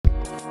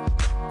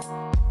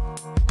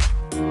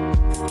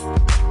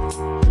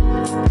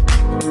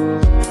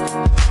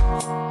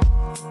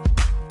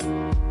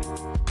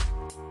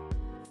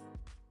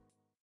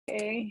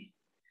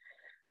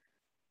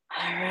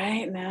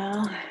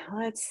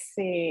let's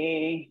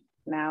see.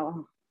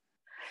 Now,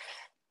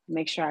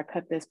 make sure I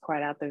cut this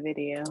part out the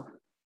video.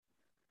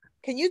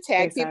 Can you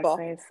tag people? I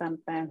say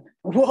something.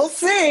 We'll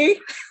see.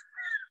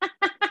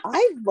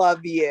 I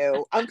love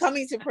you. I'm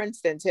coming to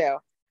Princeton too.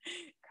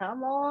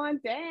 Come on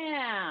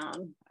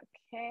down.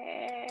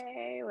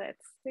 Okay,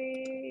 let's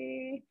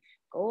see.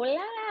 Go live.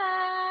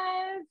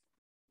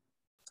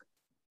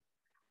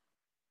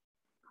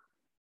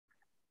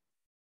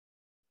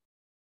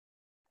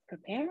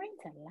 Preparing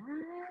to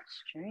live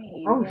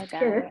stream. Oh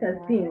shit, it says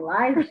being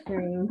live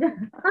streamed.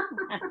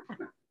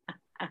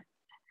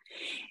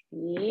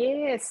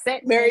 Yes,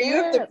 Mary, you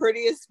have the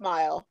prettiest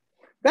smile.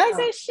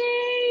 Doesn't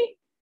she?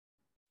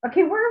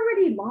 Okay, we're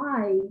already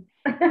live.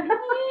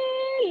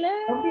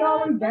 Don't be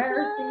all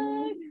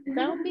embarrassing.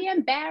 Don't be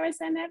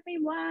embarrassing,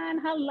 everyone.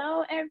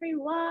 Hello,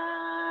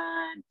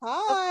 everyone. Hi.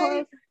 Of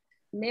course,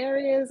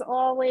 Mary is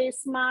always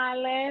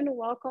smiling.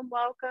 Welcome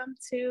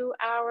to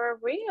our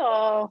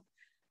real.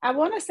 I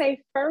want to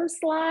say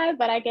first live,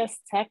 but I guess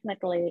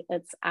technically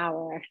it's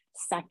our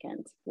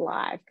second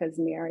live because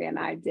Mary and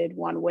I did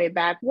one way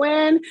back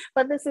when,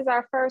 but this is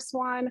our first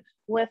one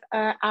with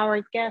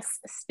our guest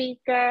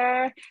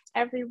speaker.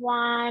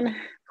 Everyone,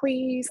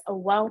 please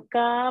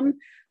welcome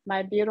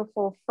my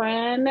beautiful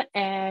friend.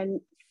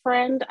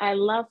 I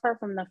love her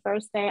from the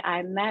first day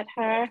I met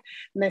her,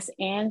 Miss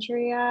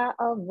Andrea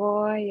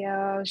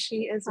Arroyo.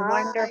 She is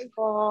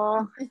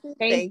wonderful.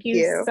 Thank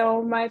you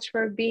so much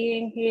for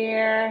being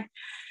here.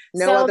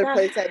 No other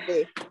place I'd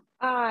be. Oh,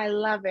 I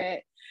love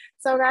it.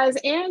 So guys,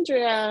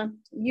 Andrea,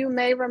 you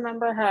may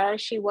remember her.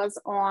 She was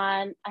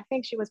on, I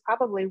think she was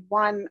probably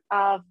one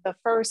of the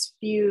first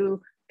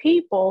few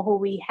people who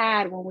we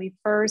had when we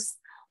first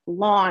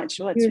launched,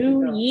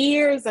 2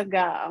 years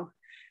ago.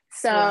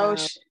 So wow.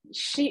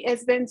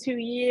 It's been 2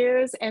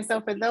 years. And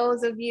so for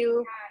those of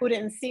you who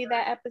didn't see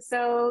that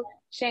episode,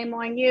 shame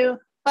on you.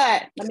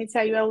 But let me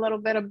tell you a little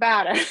bit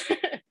about her.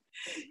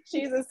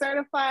 She's a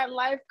certified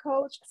life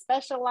coach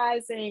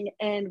specializing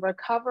in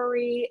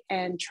recovery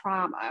and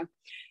trauma.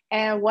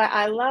 And what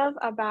I love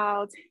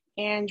about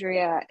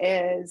Andrea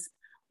is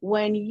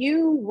when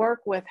you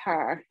work with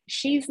her,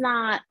 she's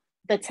not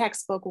the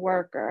textbook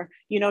worker.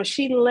 You know,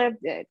 she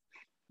lived it.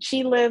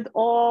 She lived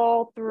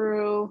all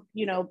through,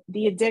 you know,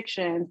 the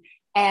addiction,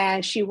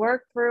 and she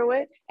worked through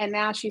it, and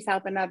now she's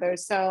helping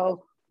others.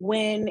 So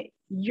when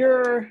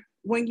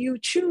you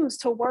choose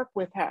to work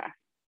with her,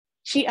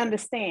 she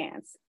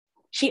understands.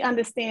 She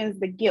understands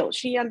the guilt.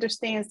 She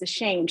understands the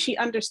shame. She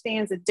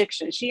understands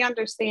addiction. She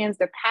understands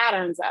the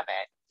patterns of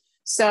it.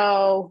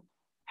 So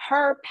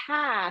her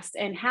past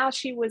and how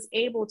she was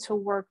able to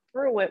work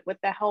through it with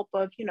the help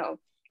of, you know,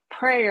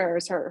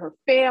 prayers, her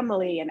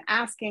family, and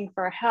asking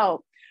for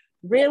help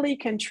really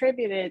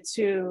contributed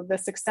to the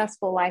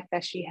successful life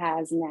that she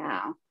has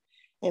now.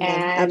 Amen.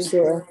 And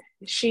absolutely.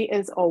 She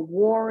is a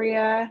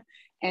warrior.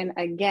 And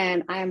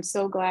again, I am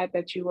so glad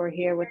that you are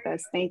here with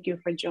us. Thank you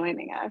for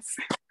joining us.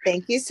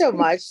 Thank you so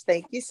much.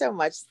 Thank you so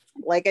much.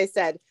 Like I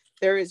said,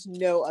 there is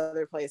no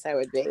other place I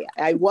would be.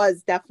 I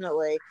was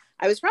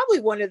probably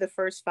one of the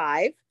first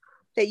 5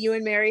 that you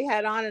and Mary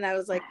had on. And I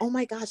was like, oh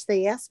my gosh,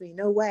 they asked me,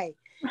 no way.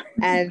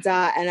 And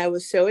I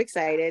was so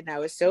excited, and I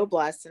was so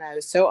blessed, and I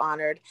was so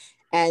honored.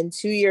 And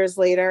 2 years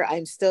later,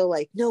 I'm still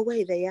like, no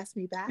way, they asked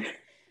me back.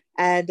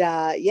 And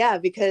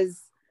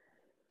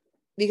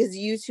because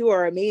you two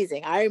are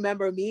amazing. I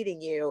remember meeting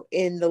you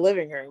in the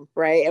living room,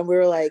 right? And we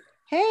were like,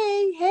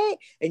 hey,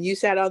 and you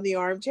sat on the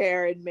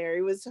armchair and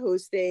Mary was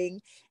hosting,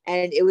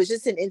 and it was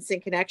just an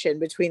instant connection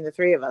between the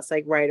three of us,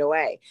 like right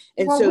away.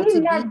 And so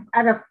we met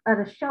at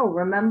a show,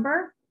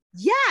 remember?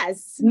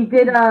 Yes, we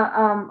did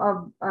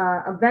a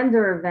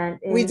vendor event.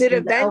 We did a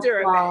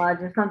vendor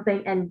event or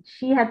something, and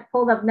she had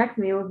pulled up next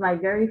to me. It was my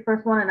very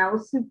first one, and I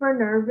was super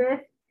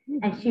nervous.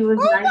 And she was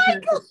nice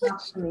enough to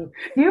talk to me.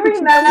 Do you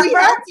remember? We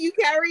helped you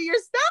carry your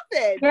stuff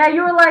in. Yeah,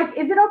 you were like,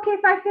 "Is it okay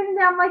if I fit in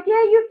there?" I'm like,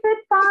 "Yeah, you fit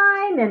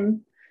fine."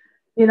 And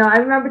you know, I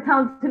remember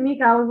telling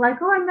Tamika, I was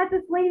like, "Oh, I met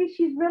this lady.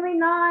 She's really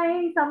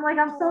nice." I'm like,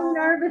 "I'm so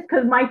nervous,"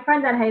 because my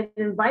friend that had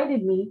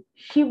invited me,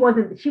 she was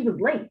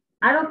late.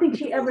 I don't think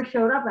she ever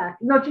showed up.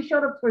 No, she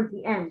showed up towards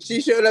the end.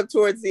 She showed up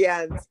towards the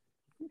end.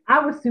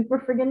 I was super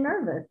friggin'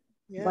 nervous.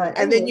 Yeah. But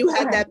anyway, then you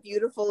had that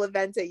beautiful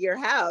event at your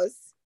house.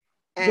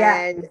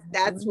 And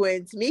that's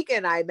when Tamika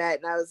and I met.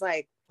 And I was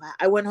like, wow.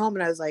 I went home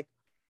and I was like,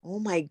 oh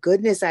my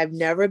goodness, I've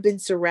never been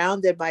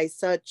surrounded by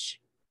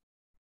such,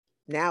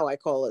 now I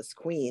call us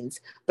queens.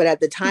 But at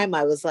the time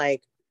I was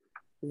like,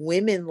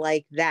 women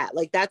like that.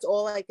 Like, that's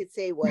all I could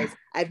say was,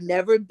 I've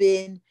never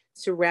been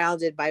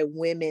surrounded by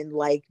women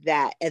like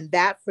that. And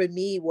that for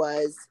me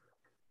was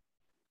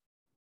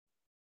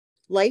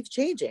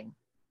life-changing.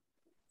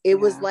 It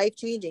was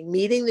life-changing.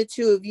 Meeting the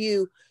two of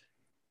you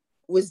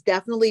was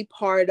definitely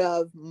part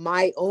of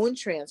my own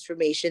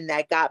transformation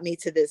that got me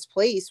to this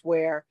place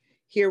where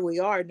here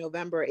we are,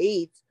 November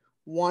 8th,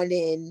 1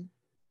 in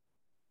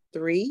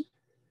 3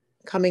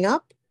 coming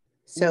up.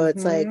 So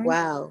it's like,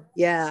 wow.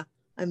 Yeah.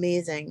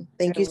 Amazing.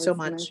 Thank It you so was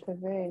much. meant to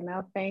be.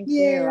 No, thank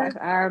you. Yeah.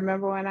 I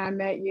remember when I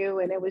met you,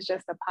 and it was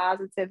just a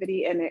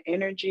positivity and an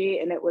energy,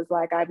 and it was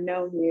like I've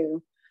known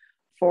you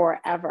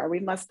forever.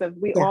 We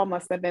Yeah. all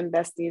must have been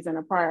besties in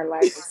a prior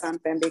life or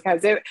something,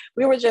 because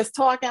we were just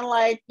talking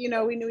like, we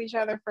knew each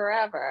other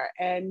forever.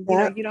 And,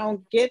 Yeah. you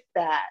don't get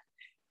that.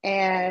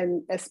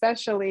 And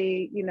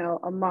especially,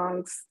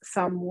 amongst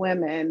some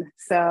women.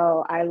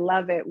 So I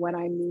love it when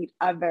I meet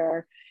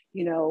other,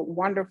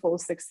 wonderful,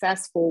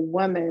 successful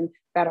women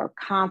that are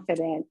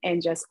confident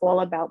and just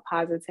all about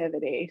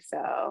positivity.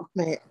 So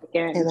Right.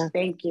 again, Amen.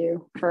 thank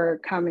you for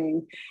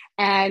coming.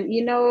 And,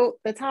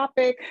 the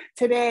topic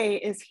today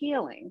is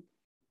healing.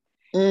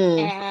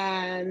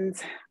 And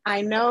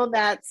I know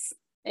that's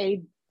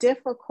a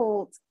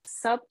difficult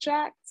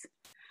subject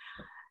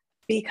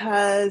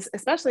because,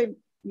 especially,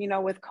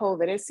 with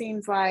COVID, it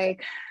seems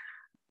like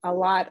a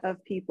lot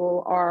of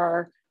people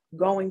are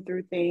going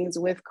through things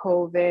with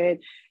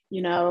COVID.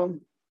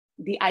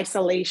 The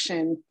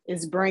isolation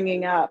is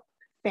bringing up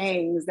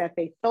things that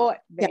they thought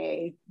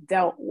they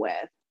dealt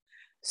with.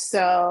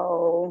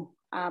 So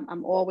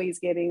I'm always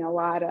getting a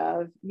lot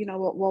of,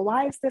 well,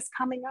 why is this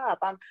coming up?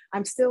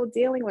 I'm still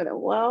dealing with it.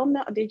 Well,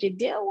 no, did you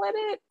deal with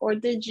it or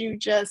did you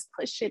just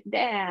push it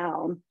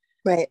down?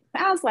 Right.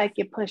 Sounds like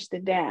you pushed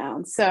it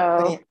down.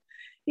 So,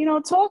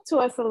 talk to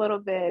us a little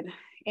bit,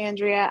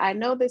 Andrea. I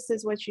know this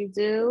is what you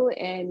do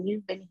and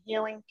you've been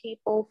healing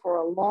people for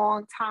a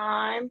long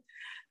time.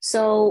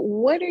 So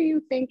what do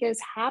you think is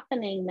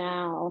happening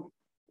now,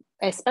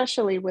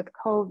 especially with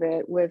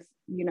COVID, with,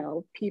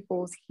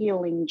 people's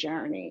healing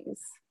journeys?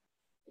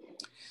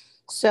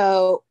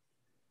 So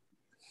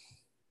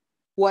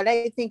what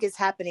I think is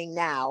happening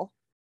now,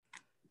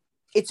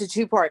 it's a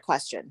two-part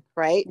question,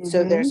 right? Mm-hmm.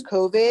 So there's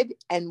COVID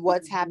and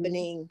what's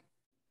happening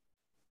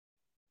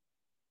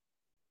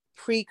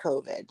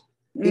pre-COVID.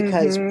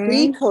 Because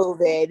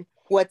pre-COVID,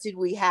 what did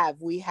we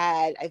have? We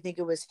had, I think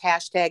it was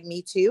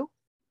 #MeToo.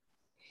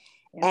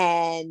 Yeah.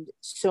 And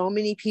so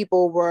many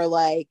people were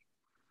like,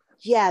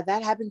 yeah,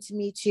 that happened to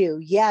me too.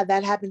 Yeah,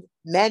 that happened,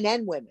 men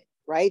and women,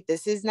 right?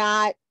 This is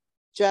not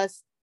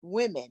just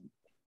women,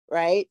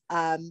 right?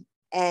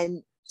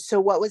 And so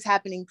what was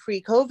happening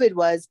pre-COVID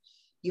was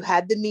you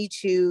had the Me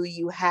Too,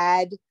 you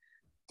had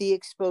the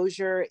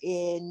exposure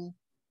in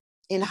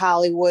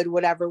Hollywood,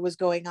 whatever was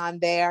going on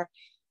there.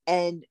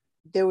 And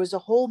there was a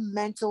whole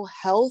mental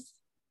health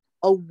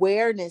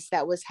awareness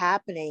that was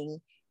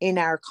happening in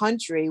our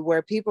country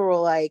where people were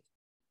like,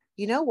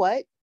 you know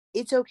what?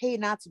 It's okay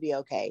not to be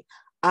okay.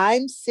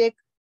 I'm sick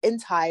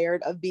and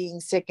tired of being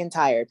sick and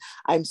tired.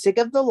 I'm sick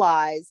of the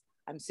lies.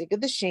 I'm sick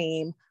of the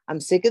shame. I'm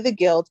sick of the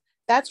guilt.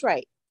 That's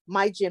right.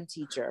 My gym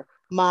teacher,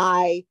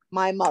 my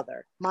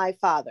mother, my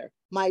father,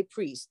 my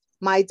priest,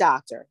 my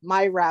doctor,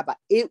 my rabbi.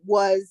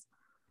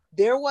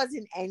 There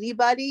wasn't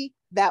anybody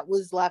that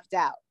was left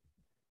out,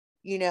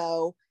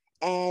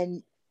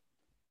 and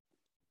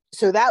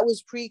so that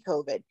was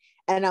pre-COVID.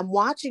 And I'm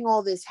watching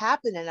all this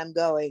happen and I'm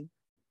going,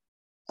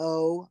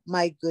 oh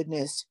my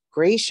goodness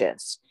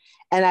gracious.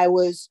 And I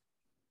was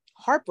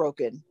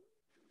heartbroken.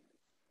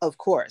 Of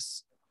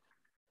course,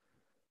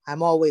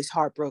 I'm always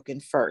heartbroken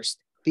first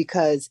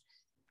because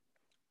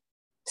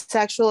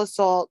sexual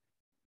assault,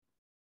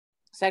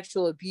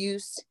 sexual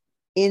abuse,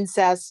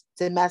 incest,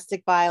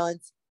 domestic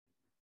violence,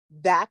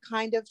 that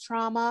kind of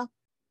trauma,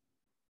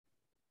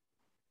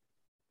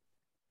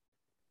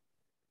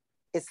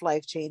 it's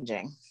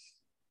life-changing.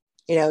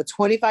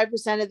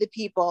 25% of the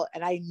people,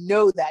 and I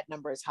know that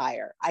number is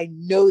higher.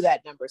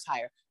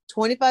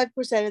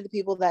 25% of the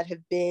people that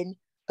have been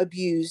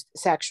abused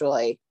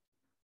sexually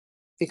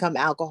become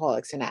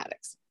alcoholics and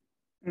addicts.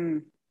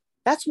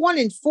 That's 1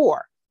 in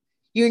 4.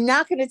 You're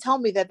not going to tell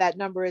me that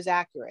number is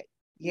accurate.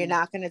 You're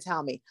not going to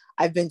tell me.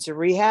 I've been to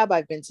rehab.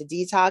 I've been to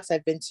detox.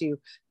 I've been to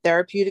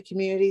therapeutic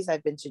communities.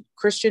 I've been to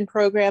Christian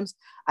programs.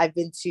 I've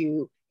been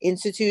to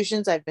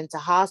institutions. I've been to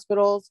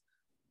hospitals.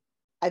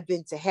 I've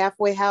been to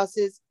halfway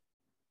houses.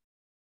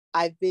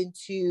 I've been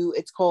to,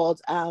 it's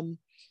called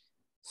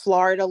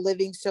Florida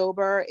Living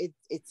Sober.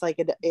 It's like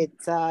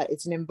it's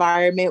an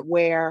environment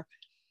where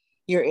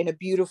you're in a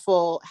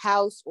beautiful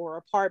house or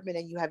apartment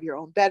and you have your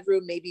own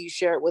bedroom. Maybe you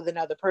share it with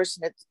another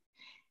person. It's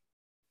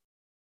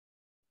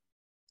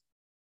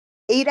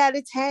 8 out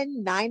of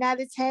 10, 9 out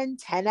of 10,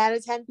 10 out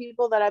of 10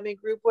 people that I'm in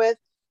group with,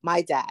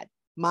 my dad,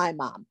 my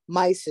mom,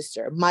 my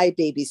sister, my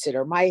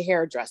babysitter, my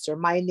hairdresser,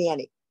 my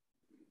nanny.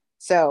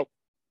 So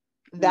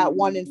that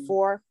 1 in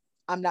 4,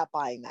 I'm not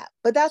buying that,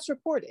 but that's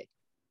reported.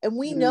 And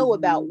we know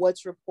about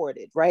what's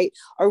reported, right?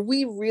 Are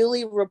we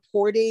really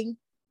reporting?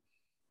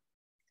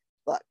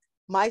 Look,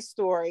 my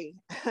story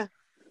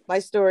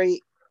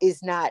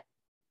is not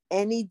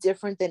any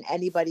different than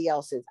anybody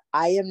else's.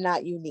 I am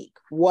not unique.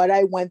 What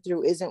I went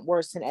through isn't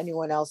worse than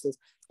anyone else's.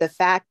 The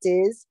fact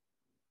is,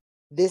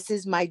 this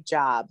is my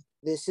job.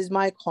 This is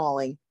my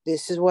calling.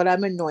 This is what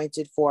I'm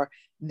anointed for.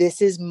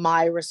 This is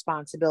my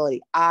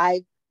responsibility.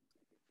 I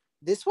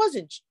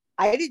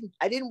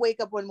didn't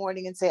wake up one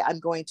morning and say, I'm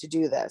going to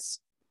do this.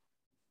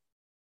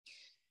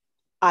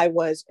 I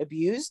was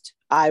abused.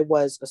 I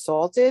was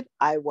assaulted.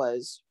 I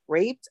was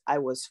raped. I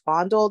was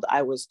fondled.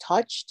 I was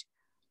touched.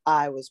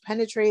 I was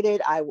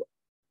penetrated.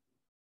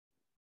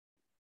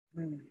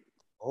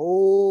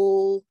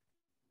 Whole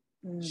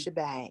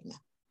shebang.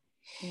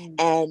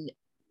 And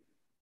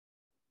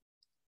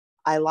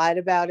I lied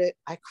about it.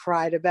 I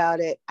cried about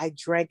it. I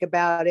drank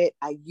about it.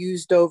 I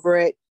used over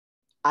it.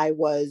 I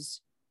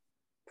was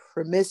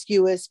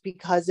promiscuous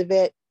because of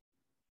it,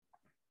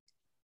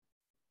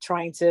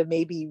 trying to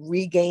maybe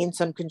regain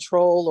some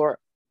control, or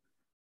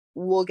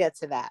we'll get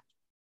to that.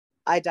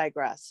 I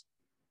digress.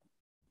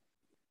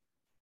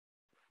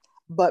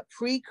 But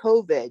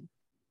pre-COVID,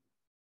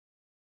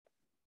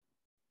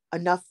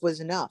 enough was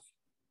enough.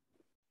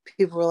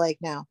 People were like,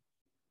 no,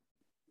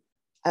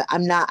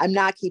 I'm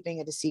not keeping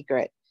it a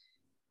secret.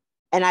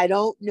 And I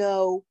don't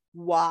know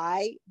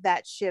why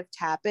that shift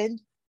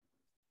happened.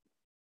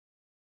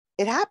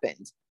 It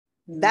happened.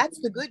 That's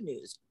the good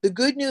news. The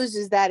good news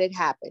is that it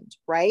happened,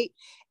 right?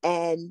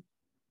 And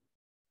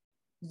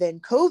then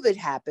COVID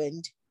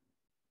happened.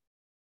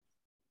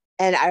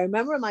 And I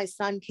remember my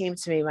son came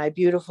to me, my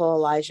beautiful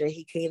Elijah.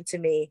 He came to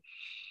me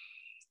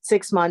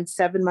 6 months,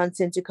 7 months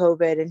into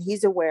COVID, and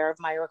he's aware of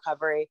my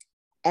recovery.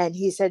 And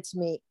he said to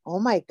me, "Oh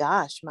my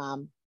gosh,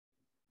 Mom,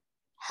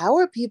 how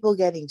are people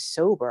getting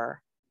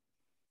sober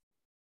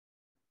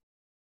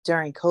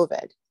during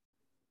COVID?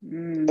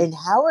 And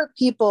how are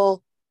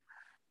people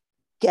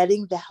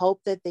getting the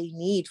help that they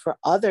need for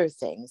other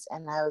things?"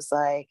 And I was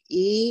like,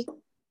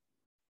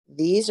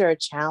 these are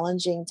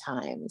challenging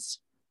times.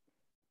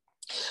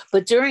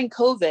 But during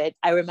COVID,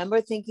 I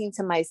remember thinking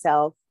to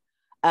myself,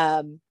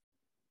 one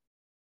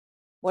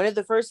of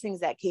the first things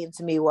that came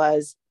to me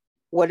was,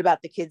 what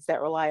about the kids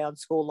that rely on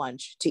school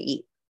lunch to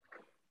eat?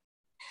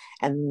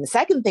 And the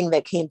second thing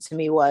that came to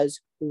me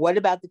was, what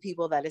about the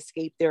people that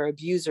escape their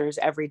abusers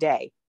every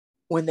day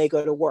when they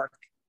go to work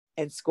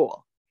and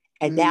school?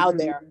 And now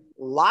they're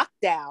locked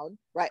down,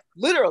 right?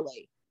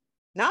 Literally,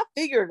 not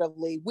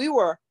figuratively. We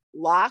were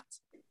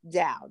locked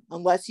down.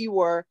 Unless you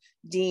were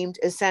deemed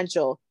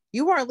essential,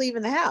 you weren't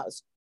leaving the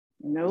house.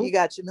 Nope. You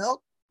got your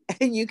milk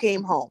and you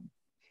came home.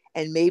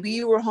 And maybe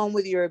you were home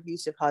with your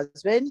abusive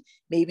husband.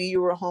 Maybe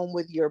you were home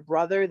with your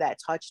brother that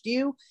touched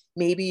you.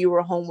 Maybe you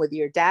were home with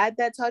your dad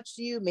that touched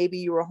you. Maybe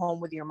you were home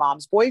with your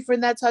mom's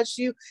boyfriend that touched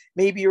you.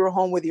 Maybe you were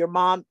home with your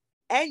mom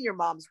and your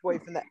mom's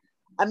boyfriend.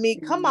 I mean,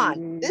 come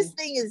on. This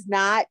thing is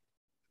not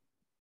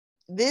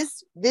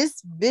this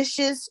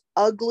vicious,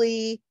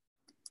 ugly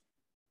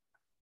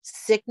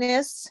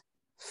sickness,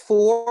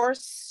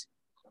 force,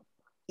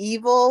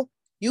 evil.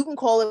 You can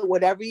call it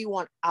whatever you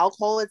want. I'll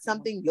call it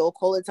something. You'll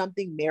call it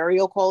something. Mary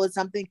will call it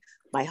something.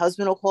 My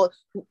husband will call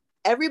it.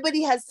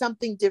 Everybody has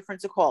something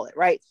different to call it,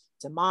 right?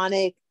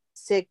 Demonic,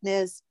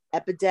 sickness,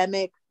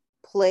 epidemic,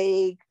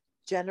 plague,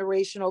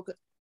 generational.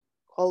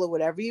 Call it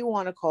whatever you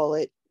want to call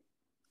it.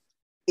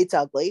 It's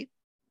ugly.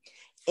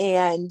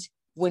 And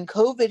when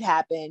COVID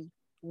happened,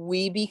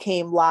 we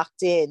became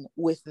locked in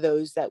with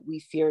those that we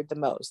feared the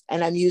most.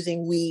 And I'm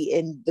using we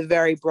in the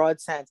very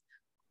broad sense.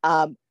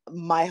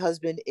 My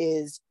husband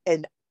is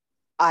an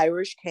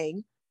Irish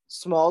king,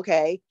 small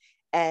K,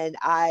 and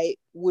I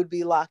would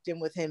be locked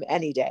in with him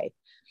any day.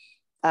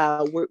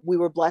 We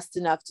were blessed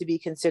enough to be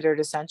considered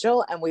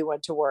essential, and we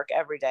went to work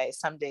every day,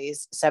 some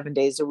days, 7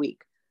 days a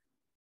week.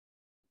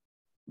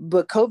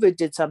 But COVID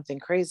did something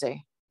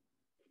crazy.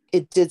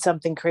 It did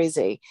something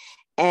crazy.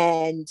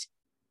 And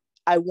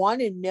I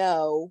want to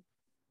know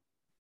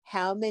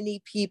how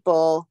many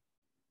people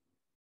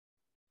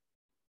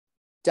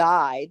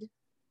died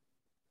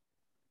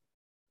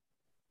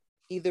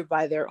either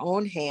by their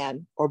own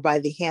hand or by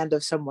the hand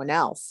of someone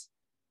else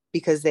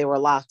because they were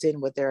locked in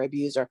with their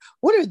abuser.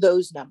 What are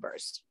those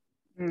numbers?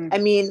 I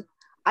mean,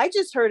 I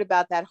just heard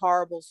about that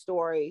horrible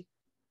story.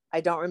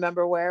 I don't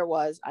remember where it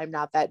was. I'm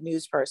not that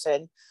news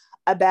person.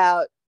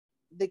 About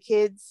the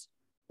kids,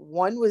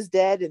 one was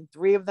dead and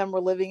 3 of them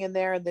were living in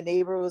there. And the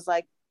neighbor was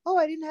like, "Oh,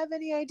 I didn't have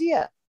any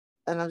idea."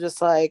 And I'm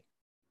just like,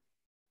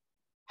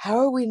 how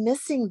are we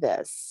missing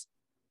this?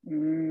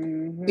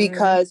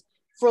 Because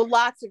for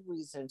lots of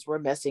reasons we're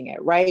missing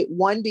it, right?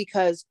 One,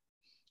 because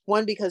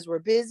we're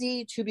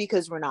busy. 2,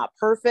 because we're not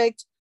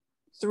perfect.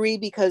 3,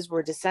 because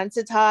we're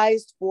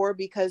desensitized. 4,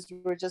 because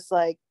we're just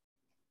like,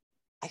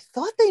 I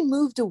thought they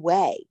moved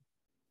away.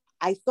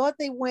 I thought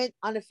they went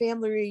on a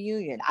family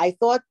reunion. I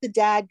thought the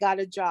dad got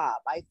a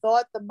job. I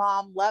thought the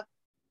mom left.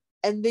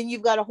 And then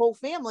you've got a whole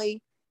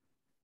family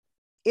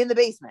in the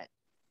basement,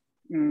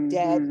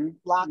 dead,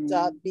 locked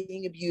up,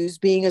 being abused,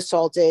 being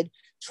assaulted,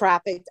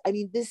 trafficked. I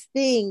mean, this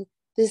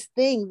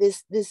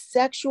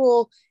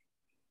sexual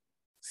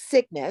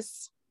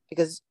sickness,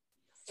 because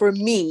for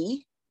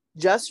me,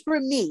 just for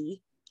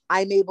me,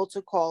 I'm able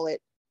to call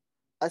it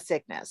a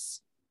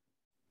sickness.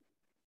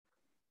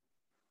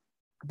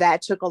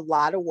 That took a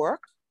lot of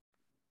work.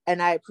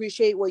 And I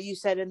appreciate what you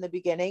said in the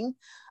beginning,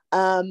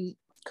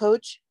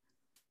 Coach,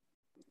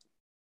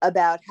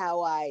 about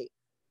how I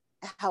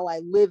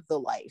live the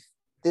life.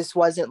 This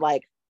wasn't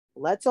like,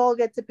 let's all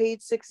get to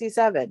page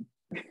 67.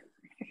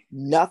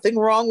 Nothing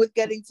wrong with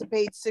getting to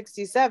page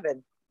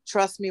 67.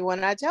 trust me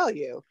when I tell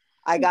you,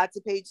 I got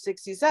to page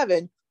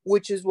 67,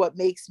 which is what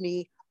makes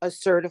me a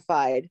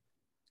certified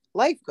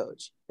life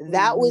coach.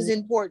 That was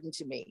important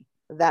to me.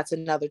 That's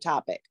another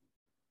topic.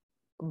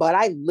 But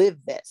I live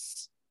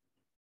this.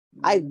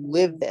 I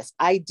live this.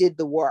 I did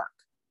the work.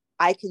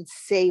 I can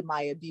say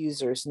my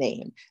abuser's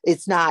name.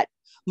 It's not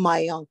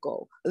my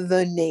uncle,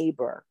 the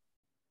neighbor.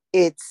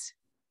 It's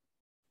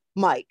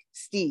Mike,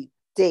 Steve,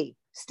 Dave,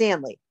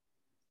 Stanley.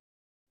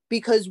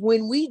 Because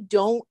when we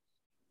don't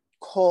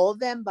call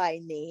them by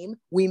name,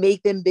 we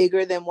make them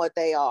bigger than what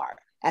they are.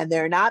 And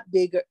they're not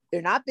bigger.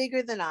 They're not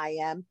bigger than I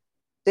am.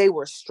 They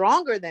were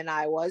stronger than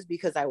I was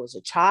because I was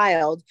a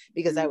child,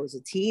 because I was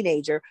a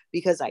teenager,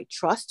 because I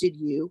trusted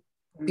you,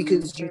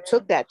 because you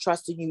took that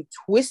trust and you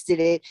twisted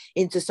it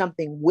into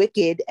something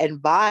wicked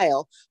and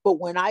vile. But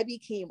when I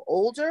became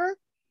older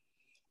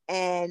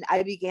and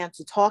I began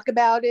to talk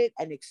about it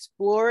and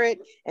explore it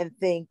and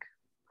think,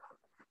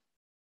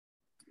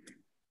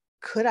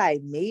 could I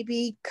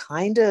maybe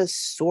kind of,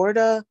 sort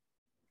of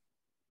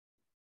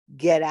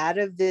get out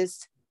of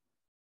this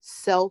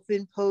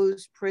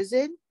self-imposed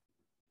prison?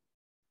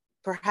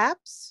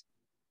 Perhaps?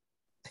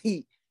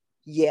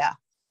 Yeah,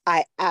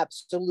 I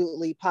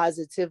absolutely,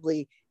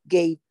 positively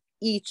gave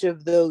each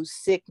of those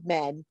sick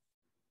men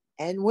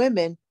and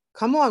women.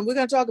 Come on, we're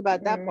going to talk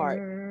about that part.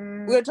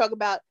 We're going to talk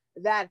about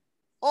that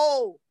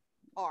whole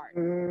part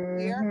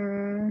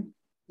here.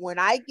 When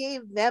I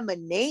gave them a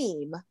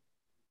name,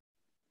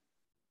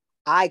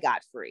 I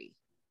got free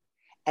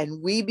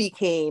and we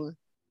became,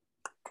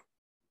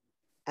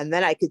 and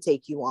then I could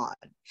take you on,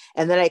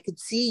 and then I could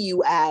see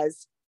you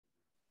as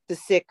the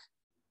sick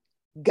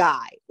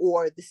guy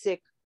or the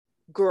sick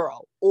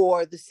girl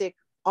or the sick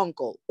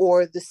uncle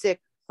or the sick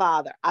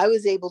father. I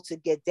was able to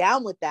get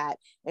down with that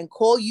and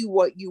call you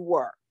what you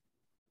were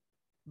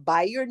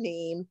by your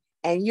name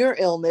and your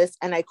illness.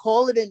 And I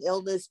call it an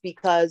illness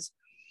because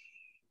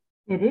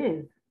it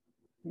is.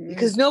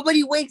 Because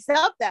nobody wakes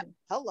up that,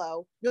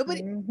 hello,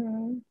 nobody.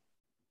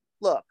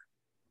 Look,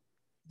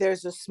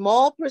 there's a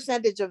small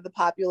percentage of the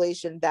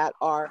population that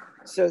are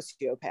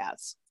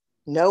sociopaths.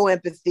 No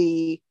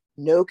empathy,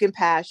 no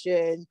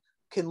compassion,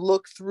 can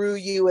look through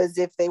you as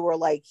if they were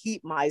like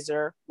heat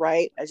miser,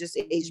 right? I just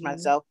aged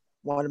myself.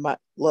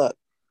 Look.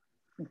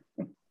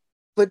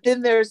 But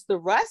then there's the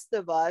rest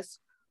of us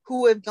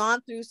who have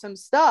gone through some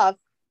stuff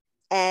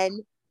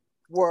and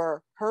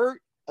were hurt,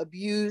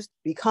 abused,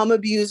 become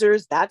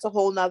abusers. That's a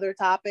whole nother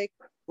topic,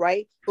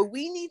 right? But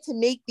we need to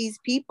make these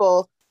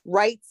people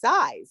right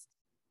sized.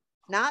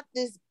 Not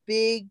this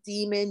big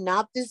demon,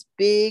 not this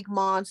big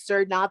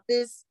monster, not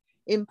this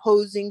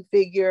imposing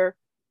figure.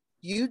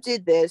 You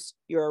did this.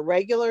 You're a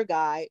regular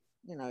guy.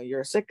 You know,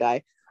 you're a sick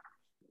guy.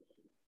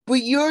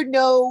 But you're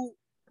no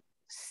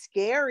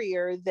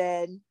scarier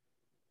than,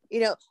 you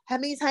know, how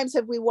many times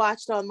have we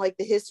watched on like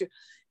the history?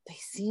 They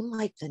seem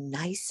like the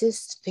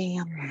nicest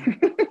family.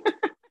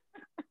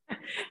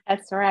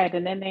 That's right.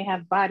 And then they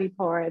have body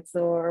parts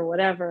or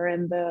whatever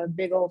in the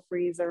big old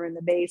freezer in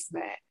the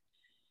basement.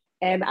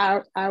 And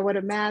I would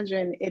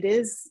imagine it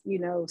is, you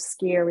know,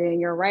 scary.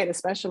 And you're right,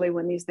 especially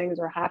when these things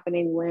are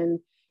happening when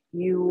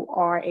you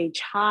are a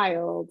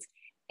child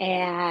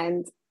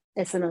and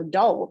it's an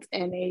adult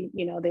and they,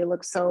 you know, they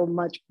look so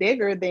much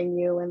bigger than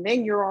you. And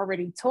then you're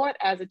already taught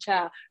as a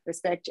child,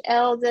 respect your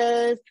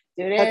elders,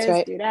 do this,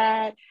 right, do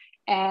that.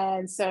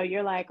 And so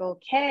you're like,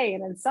 okay.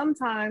 And then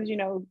sometimes, you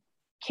know,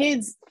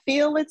 kids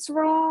feel it's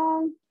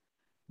wrong,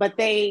 but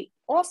they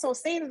also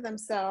say to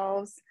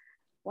themselves,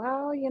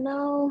 well, you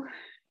know,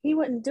 he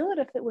wouldn't do it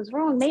if it was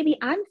wrong. Maybe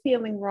I'm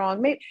feeling wrong.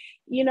 Maybe,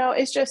 you know,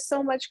 it's just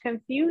so much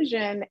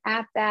confusion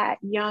at that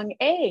young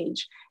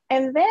age.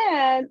 And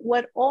then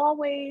what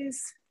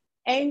always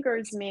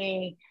angers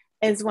me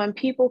is when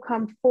people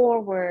come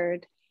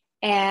forward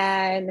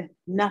and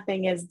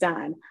nothing is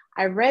done.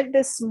 I read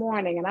this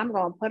morning, and I'm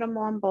going to put them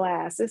on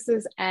blast. This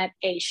is at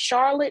a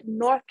Charlotte,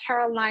 North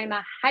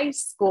Carolina high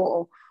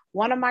school.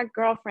 One of my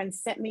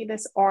girlfriends sent me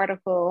this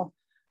article,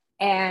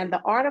 and the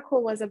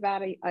article was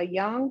about a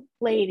young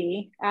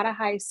lady at a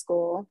high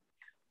school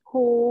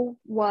who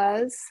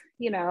was,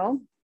 you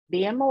know,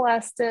 being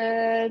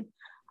molested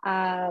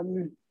or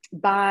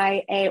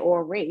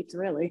raped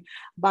really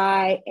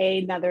by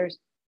another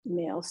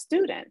male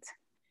student.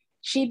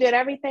 She did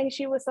everything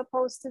she was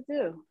supposed to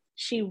do.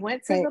 She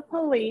went to the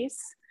police.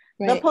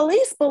 The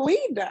police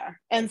believed her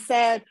and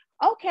said,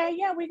 okay,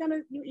 yeah, we're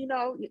gonna, you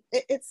know,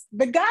 it's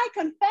the guy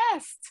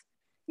confessed.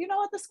 You know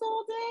what the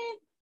school did?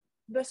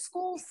 The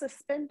school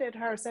suspended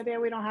her, said, yeah,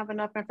 we don't have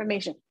enough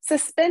information.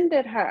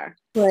 Suspended her.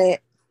 Right.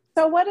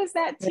 So what is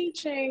that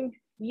teaching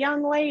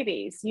young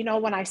ladies? You know,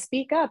 when I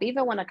speak up,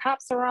 even when the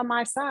cops are on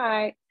my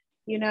side,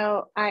 you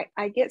know, I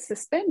get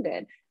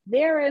suspended.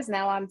 There is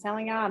now, I'm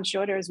telling you, I'm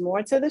sure there's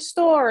more to the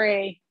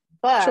story,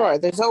 but sure,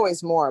 there's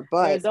always more,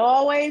 but there's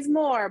always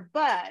more.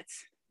 But,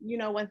 you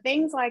know, when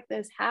things like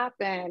this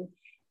happen,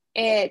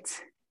 it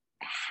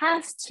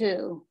has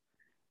to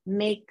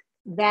make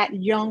that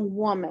young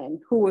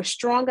woman who was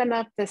strong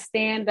enough to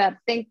stand up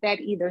think that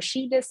either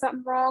she did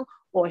something wrong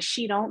or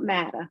she don't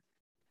matter.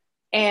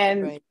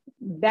 And Right.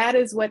 that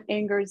is what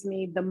angers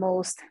me the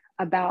most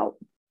about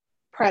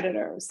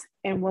predators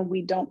and when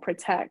we don't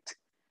protect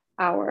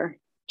our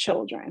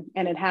children.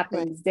 And it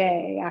happens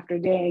day after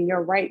day. And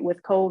you're right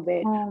with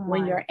COVID,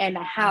 when you're in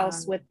a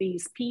house with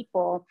these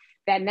people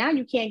that now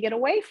you can't get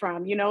away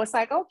from. You know, it's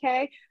like,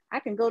 okay, I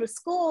can go to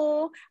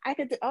school. I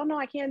could, oh no,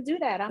 I can't do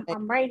that.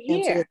 I'm right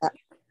here.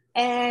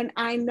 And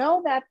I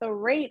know that the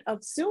rate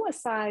of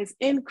suicides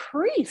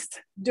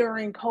increased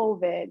during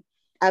COVID.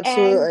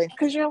 Absolutely.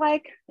 Because you're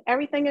like,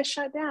 everything is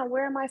shut down.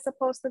 Where am I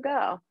supposed to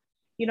go?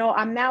 You know,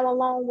 I'm now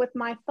alone with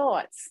my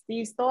thoughts.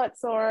 These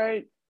thoughts are,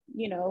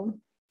 you know,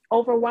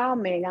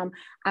 overwhelming.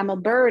 I'm a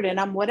burden.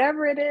 I'm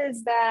whatever it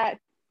is that,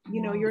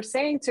 you know, you're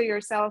saying to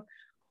yourself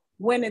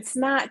when it's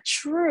not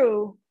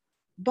true.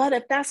 But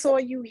if that's all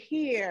you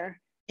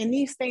hear and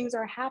these things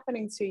are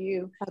happening to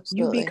you,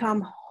 Absolutely. you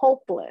become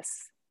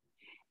hopeless.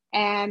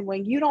 And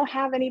when you don't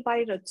have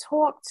anybody to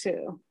talk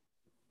to,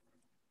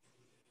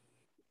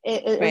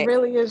 it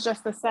really is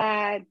just a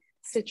sad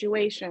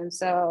situation.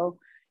 So,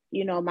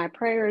 you know, my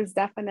prayers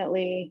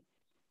definitely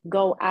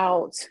go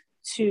out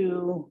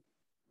to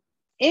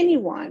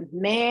anyone,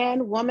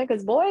 man, woman,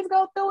 because boys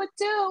go through it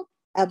too.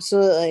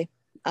 Absolutely.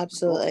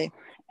 Absolutely.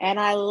 And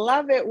I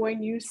love it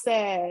when you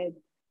said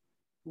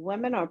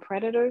women are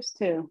predators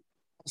too.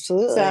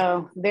 Absolutely.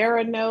 So there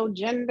are no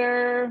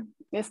gender.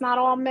 It's not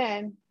all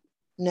men.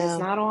 No. It's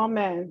not all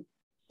men.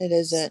 It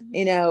isn't.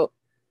 You know,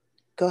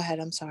 go ahead.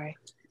 I'm sorry.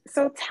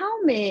 So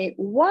tell me,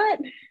 what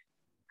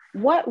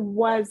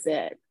was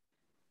it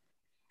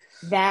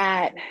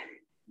that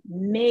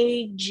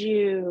made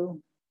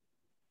you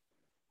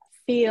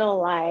feel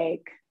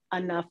like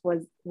enough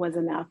was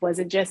enough? Was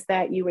it just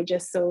that you were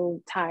just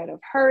so tired of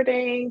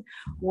hurting?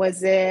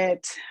 Was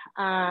it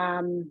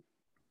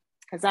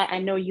because I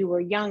know you were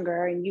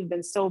younger and you've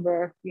been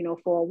sober, you know,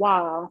 for a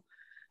while.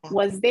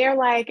 Was there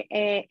like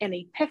an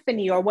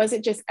epiphany, or was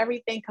it just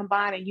everything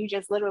combined and you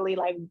just literally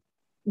like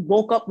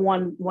woke up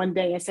one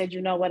day and said,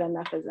 you know what,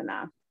 enough is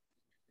enough?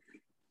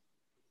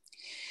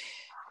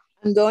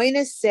 I'm going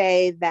to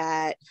say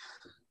that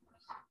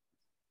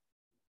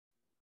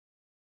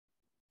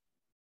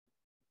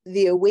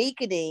the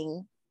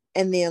awakening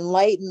and the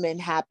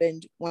enlightenment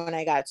happened when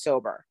I got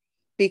sober,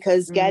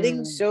 because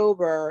getting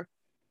sober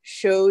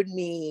showed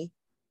me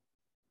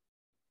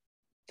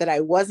that I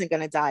wasn't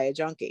going to die a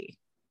junkie,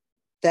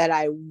 that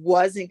I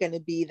wasn't going to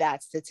be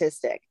that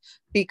statistic,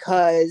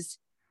 because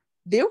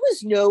there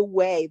was no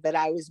way that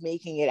I was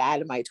making it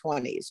out of my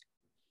 20s.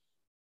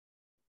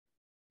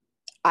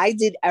 I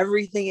did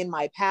everything in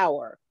my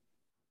power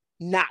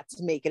not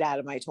to make it out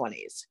of my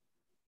 20s.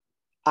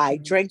 I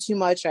drank too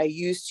much. I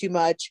used too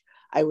much.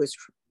 I was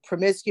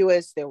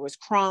promiscuous. There was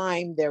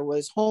crime. There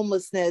was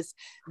homelessness.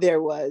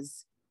 There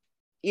was,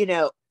 you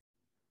know,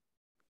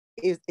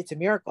 it's a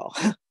miracle.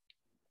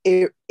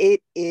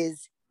 It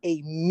is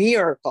a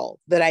miracle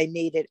that I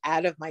made it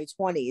out of my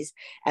 20s,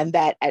 and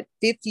that at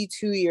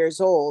 52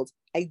 years old,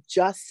 I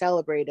just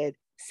celebrated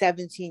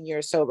 17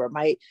 years sober.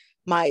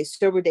 My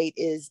sober date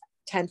is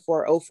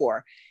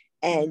 10/4/04.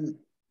 And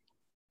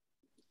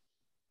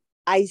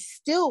I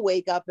still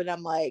wake up and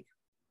I'm like,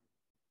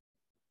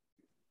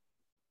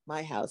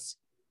 my house,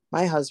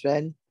 my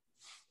husband,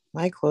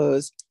 my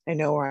clothes, I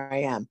know where I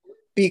am.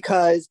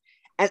 Because,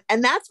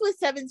 and that's with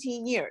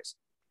 17 years.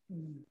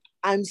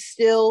 I'm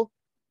still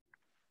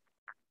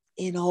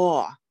in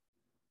awe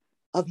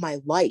of my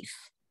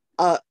life.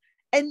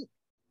 And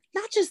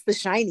not just the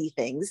shiny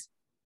things.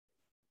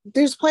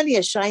 There's plenty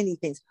of shiny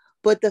things.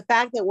 But the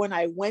fact that when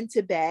I went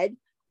to bed,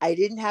 I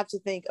didn't have to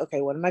think,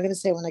 okay, what am I going to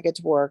say when I get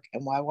to work?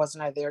 And why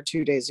wasn't I there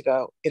 2 days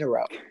ago in a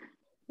row?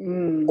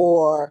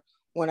 Or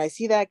when I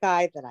see that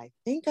guy that I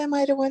think I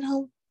might have went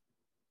home,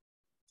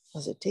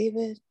 was it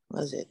David?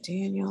 Was it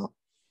Daniel?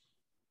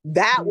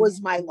 That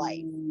was my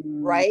life,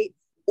 right?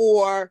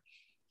 Or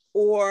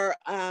were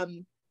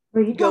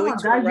you talking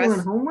about guys you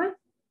went home with?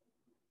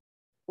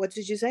 What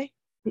did you say?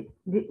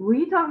 Were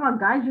you talking about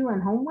guys you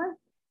went home with?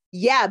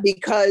 Yeah,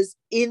 because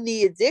in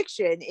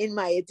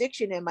my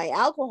addiction and my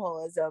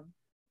alcoholism.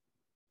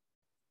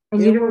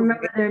 And you don't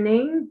remember their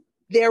names?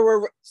 There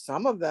were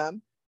some of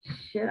them.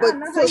 Shit, but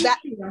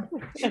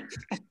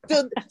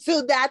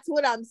so that's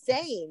what I'm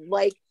saying.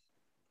 Like,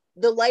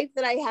 the life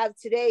that I have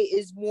today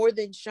is more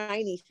than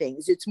shiny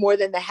things. It's more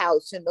than the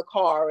house and the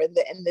car and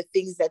the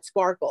things that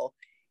sparkle.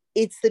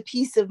 It's the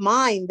peace of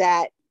mind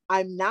that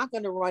I'm not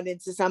going to run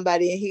into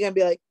somebody and he's going to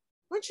be like,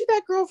 aren't you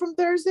that girl from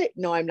Thursday?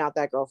 No, I'm not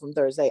that girl from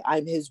Thursday.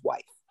 I'm his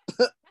wife.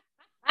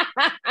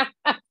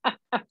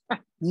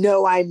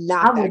 No, I'm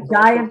not. I would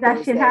die if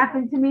that shit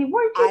happened to me.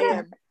 Weren't you? I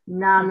am.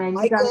 Nah, man.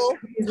 Michael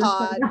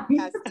Todd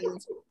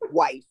Castine's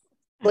wife.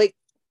 Like,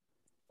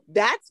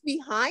 that's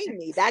behind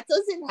me. That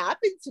doesn't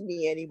happen to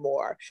me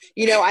anymore.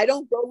 You know, I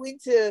don't go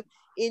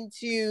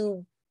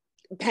into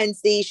Penn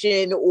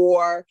Station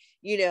or,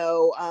 you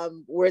know,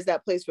 where's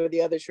that place where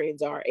the other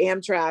trains are?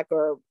 Amtrak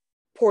or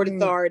Port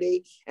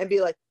Authority, and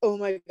be like, oh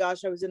my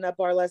gosh, I was in that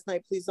bar last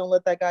night. Please don't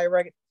let that guy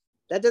wreck it.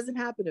 That doesn't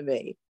happen to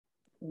me.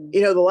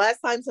 You know, the last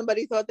time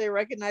somebody thought they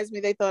recognized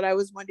me, they thought I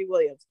was Wendy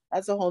Williams.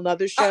 That's a whole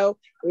nother show.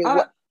 It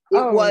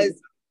was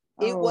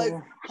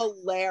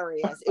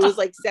hilarious. It was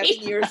like 7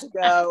 years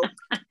ago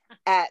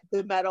at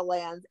the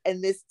Meadowlands,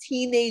 and this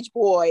teenage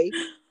boy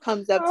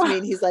comes up to me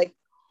and he's like,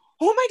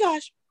 "Oh my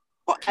gosh."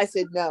 I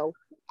said, "No,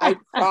 I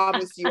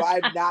promise you,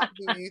 I'm not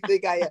who you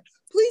think I am.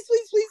 Please,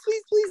 please, please,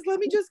 please, please,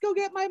 let me just go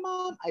get my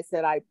mom." I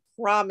said, "I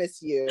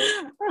promise you,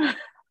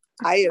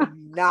 I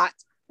am not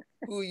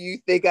who you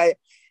think I am."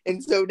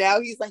 And so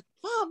now he's like,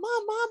 "Mom,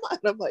 mom, mom." And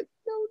I'm like,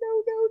 "No,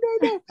 no, no, no,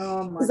 no."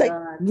 Oh my He's God. like,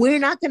 "We're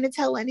not going to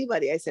tell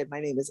anybody." I said,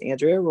 "My name is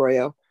Andrea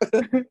Arroyo.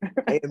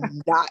 I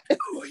am not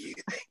who you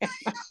think I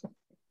am."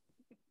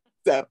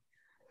 So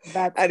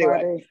That's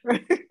anyway,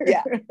 funny.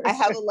 yeah, I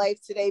have a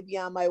life today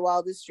beyond my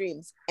wildest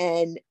dreams.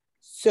 And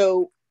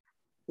so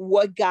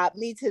what got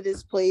me to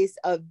this place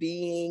of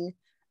being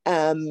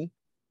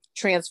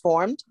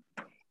transformed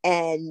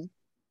and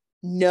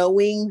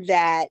knowing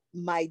that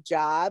my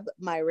job,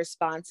 my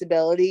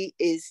responsibility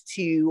is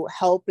to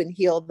help and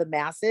heal the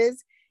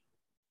masses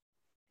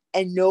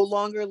and no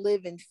longer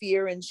live in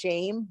fear and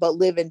shame, but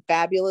live in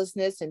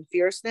fabulousness and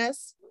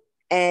fierceness.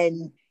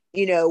 And,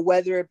 you know,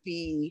 whether it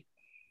be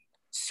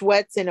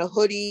sweats and a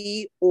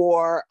hoodie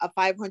or a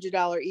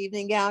 $500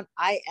 evening gown,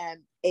 I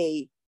am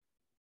a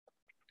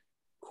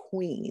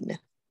queen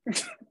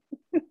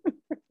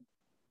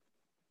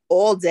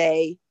all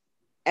day,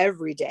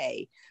 every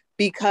day.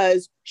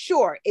 Because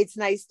sure, it's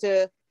nice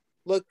to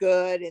look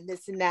good and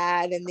this and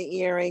that and the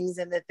earrings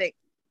and the thing,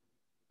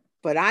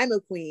 but I'm a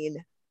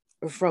queen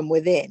from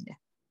within.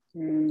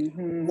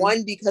 Mm-hmm.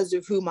 One, because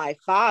of who my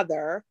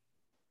father,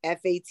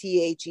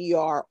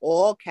 FATHER,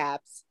 all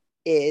caps,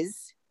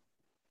 is.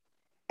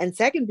 And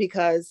second,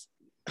 because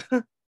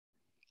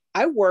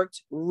I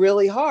worked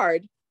really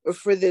hard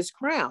for this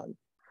crown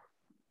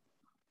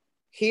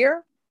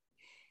here.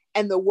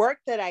 And the work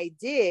that I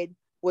did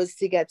was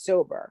to get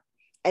sober.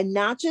 And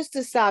not just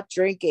to stop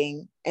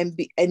drinking and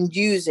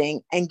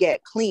using and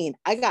get clean.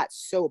 I got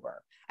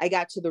sober. I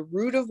got to the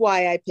root of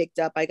why I picked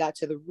up. I got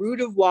to the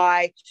root of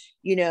why,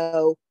 you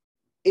know,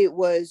 it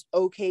was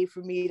okay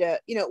for me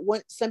to, you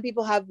know, some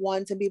people have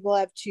one, some people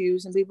have two,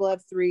 some people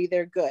have three.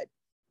 They're good.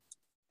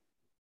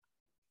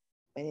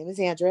 My name is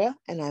Andrea,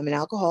 and I'm an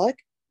alcoholic.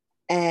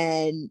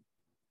 And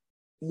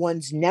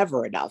one's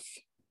never enough.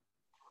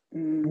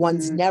 Mm-hmm.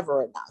 One's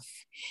never enough,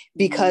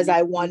 because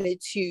I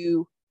wanted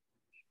to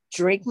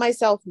drink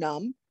myself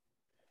numb.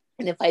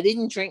 And if I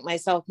didn't drink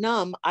myself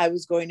numb, I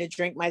was going to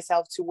drink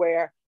myself to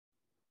where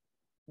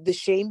the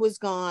shame was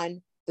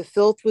gone, the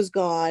filth was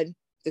gone,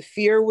 the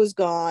fear was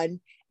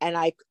gone. And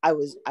I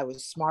was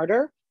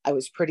smarter, I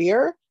was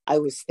prettier, I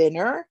was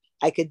thinner,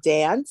 I could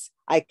dance,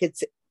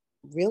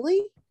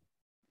 really?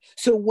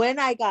 So when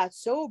I got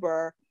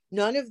sober,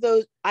 none of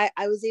those,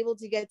 I was able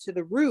to get to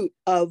the root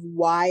of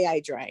why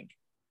I drank.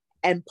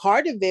 And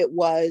part of it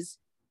was,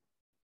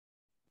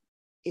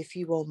 if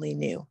you only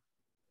knew.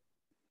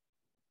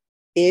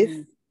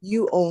 If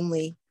you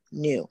only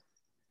knew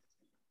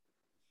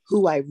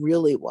who I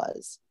really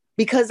was,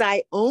 because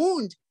I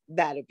owned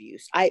that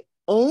abuse. I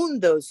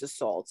owned those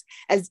assaults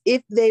as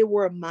if they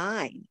were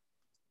mine.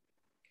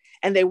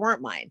 And they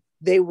weren't mine.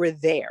 They were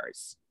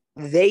theirs.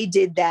 They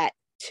did that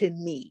to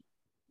me.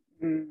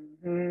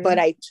 Mm-hmm. But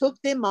I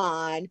took them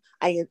on.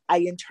 I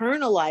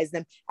internalized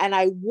them, and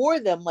I wore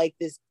them like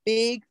this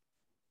big,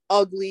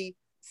 ugly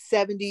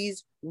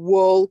 70s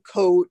wool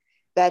coat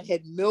that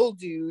had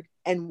mildewed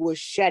and was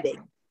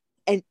shedding.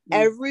 And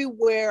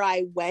everywhere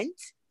I went,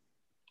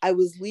 I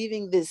was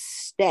leaving this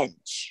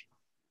stench.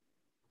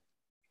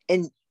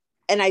 And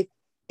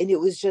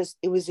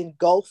it was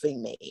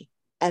engulfing me.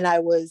 And I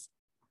was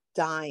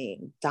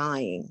dying.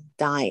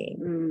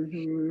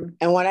 Mm-hmm.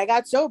 And when I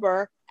got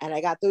sober and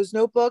I got those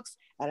notebooks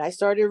and I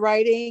started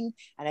writing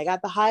and I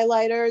got the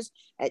highlighters,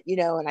 and, you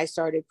know, and I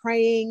started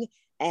praying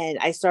and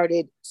I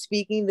started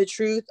speaking the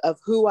truth of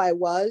who I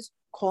was,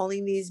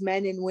 calling these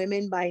men and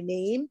women by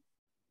name,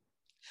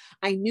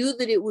 I knew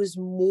that it was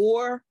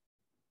more.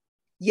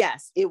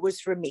 Yes, it was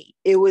for me.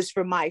 It was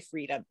for my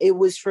freedom. It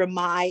was for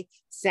my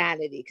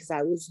sanity, because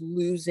I was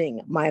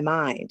losing my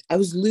mind. I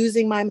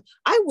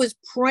was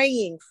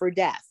praying for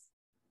death.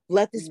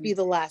 Let this be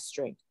the last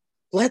drink.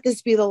 Let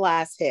this be the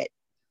last hit.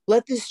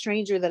 Let this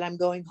stranger that I'm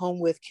going home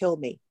with kill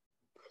me.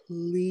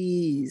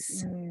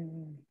 Please.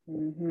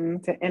 Mm-hmm.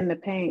 To end the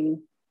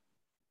pain.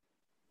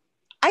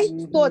 I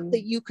thought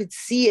that you could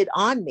see it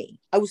on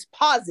me. I was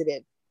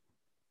positive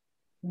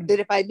that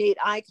if I made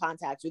eye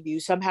contact with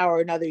you, somehow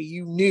or another,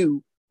 you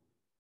knew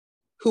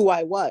who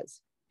I was,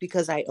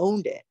 because I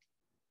owned it.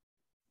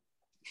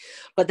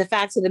 But the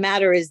fact of the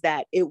matter is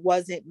that it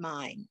wasn't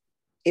mine.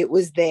 It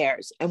was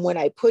theirs. And when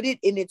I put it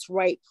in its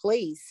right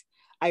place,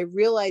 I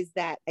realized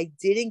that I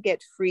didn't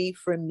get free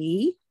from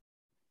me.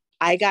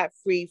 I got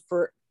free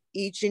for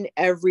each and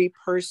every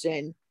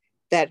person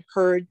that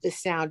heard the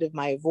sound of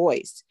my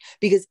voice.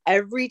 Because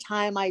every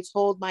time I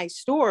told my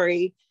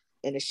story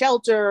in a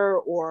shelter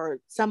or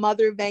some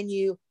other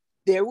venue,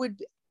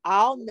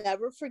 I'll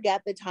never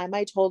forget the time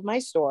I told my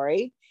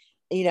story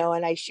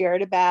and I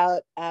shared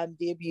about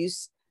the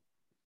abuse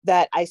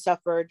that I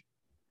suffered.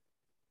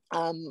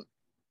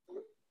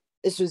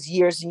 This was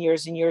years and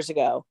years and years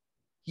ago.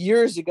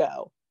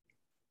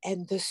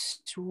 And the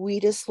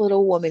sweetest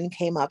little woman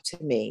came up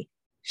to me.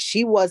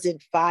 She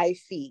wasn't 5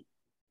 feet.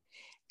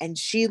 And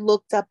she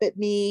looked up at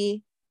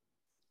me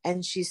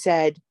and she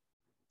said,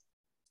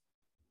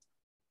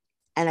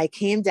 and I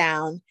came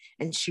down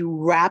and she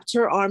wrapped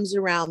her arms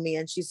around me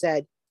and she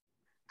said,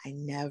 I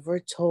never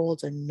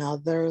told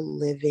another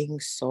living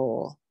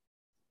soul.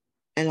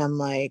 And I'm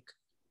like,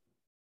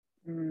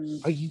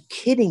 are you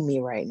kidding me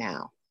right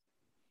now?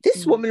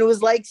 This woman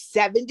was like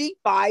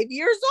 75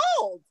 years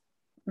old.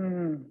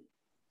 And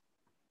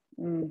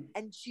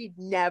she'd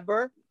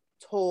never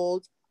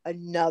told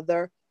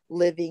another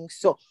living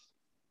soul.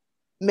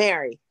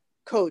 Mary,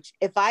 Coach,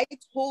 if I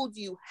told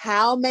you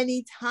how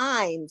many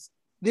times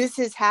this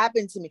has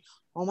happened to me,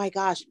 oh my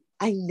gosh,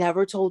 I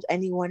never told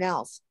anyone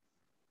else.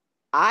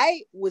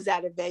 I was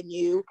at a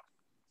venue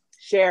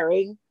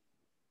sharing,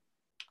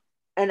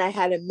 and I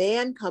had a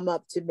man come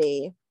up to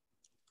me,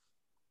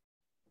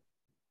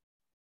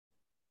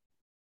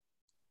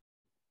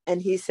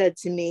 and he said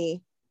to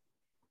me,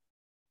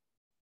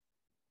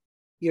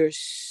 you're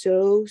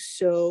so,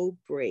 so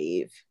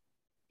brave.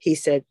 He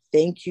said,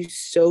 thank you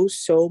so,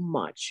 so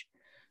much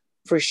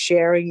for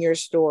sharing your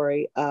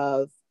story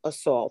of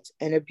assault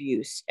and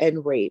abuse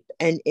and rape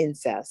and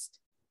incest.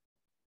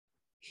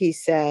 He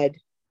said,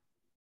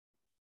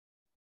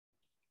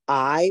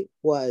 I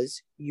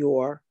was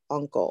your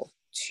uncle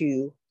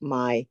to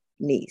my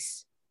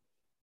niece.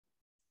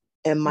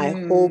 And my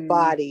whole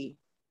body,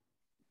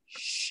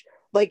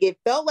 like it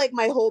felt like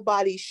my whole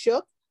body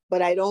shook,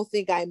 but I don't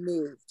think I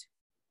moved.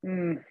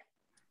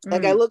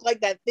 Like I looked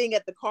like that thing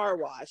at the car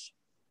wash.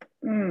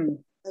 And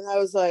I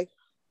was like,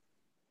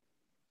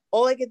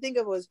 all I could think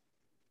of was,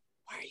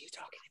 why are you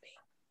talking to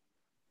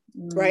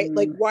me? Right?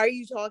 Like, why are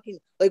you talking?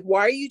 Like,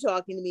 why are you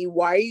talking to me?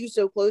 Why are you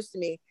so close to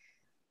me?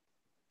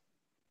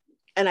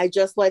 And I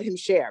just let him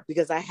share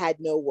because I had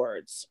no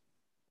words.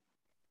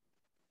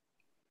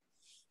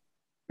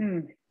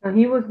 So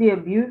he was the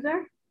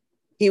abuser?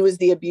 He was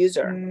the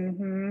abuser.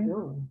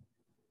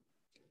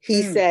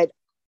 He said,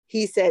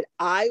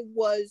 I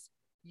was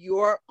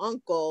your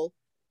uncle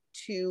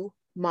to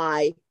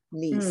my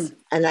niece.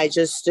 And I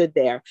just stood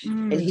there.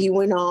 And he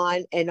went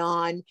on,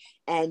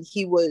 and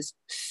he was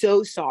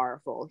so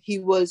sorrowful. He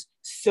was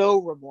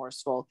so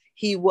remorseful.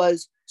 He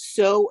was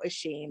so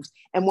ashamed.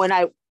 And when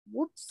I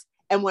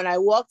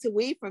walked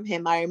away from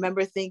him, I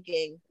remember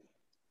thinking,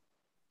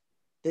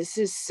 this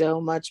is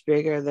so much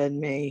bigger than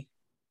me.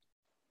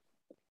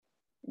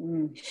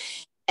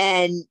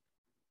 And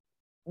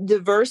the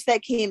verse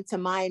that came to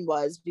mind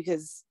was,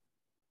 because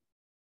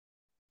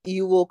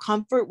you will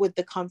comfort with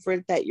the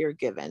comfort that you're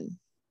given.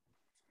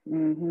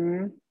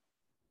 And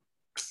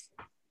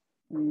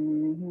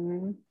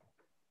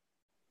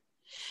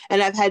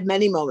I've had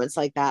many moments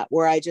like that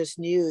where I just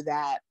knew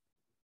that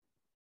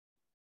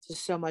it's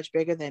so much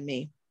bigger than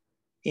me,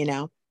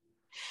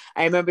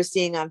 I remember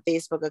seeing on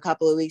Facebook a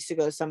couple of weeks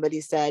ago, somebody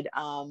said,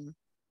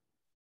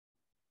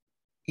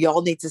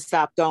 y'all need to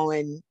stop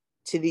going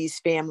to these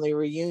family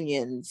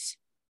reunions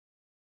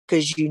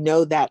because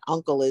that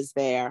uncle is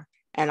there.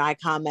 And I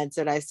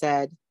commented, I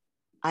said,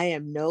 I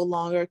am no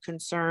longer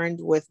concerned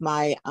with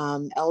my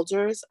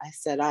elders. I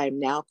said, I am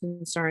now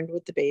concerned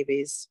with the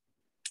babies.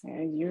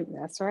 And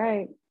that's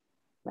right.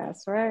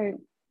 That's right.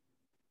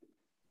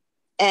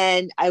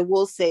 And I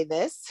will say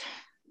this.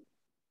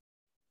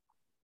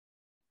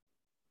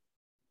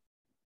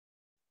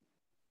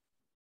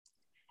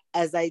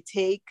 As I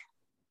take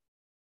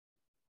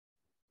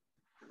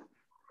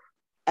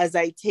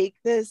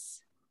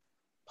this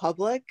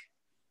public,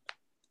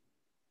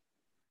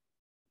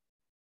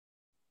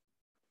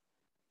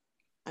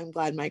 I'm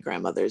glad my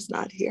grandmother's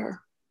not here.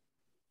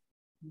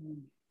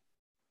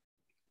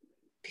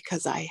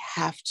 Because I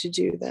have to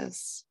do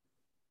this.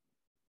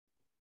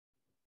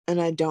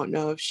 And I don't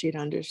know if she'd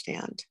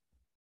understand.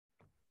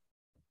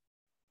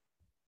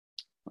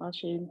 Well,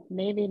 she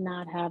maybe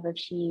not have if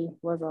she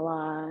was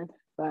alive,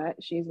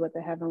 but she's with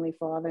the Heavenly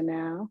Father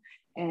now.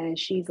 And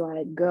she's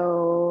like,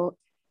 go,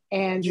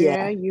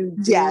 Andrea, you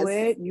do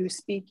it. You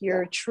speak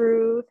your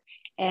truth,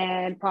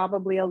 and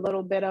probably a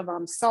little bit of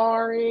I'm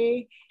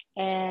sorry,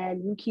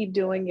 and you keep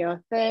doing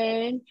your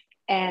thing.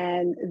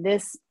 And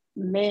this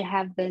may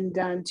have been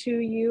done to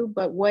you,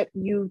 but what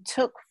you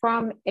took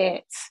from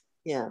it.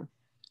 Yeah.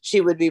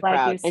 She would be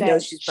proud. Said, I know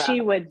she's proud. She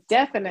would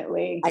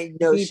definitely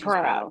be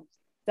proud.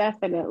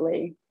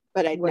 Definitely.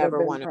 But I'd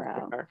never want to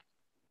hurt her.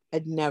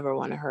 I'd never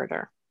want to hurt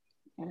her.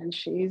 And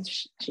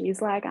she's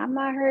like, I'm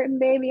not hurting,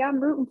 baby. I'm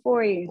rooting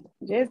for you.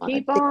 Just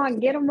keep on.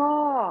 Get them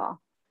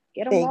all.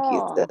 Get them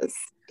all. Thank you, sis.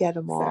 Get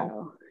them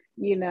all.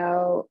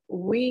 So,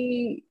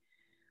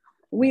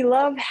 we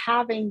love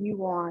having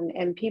you on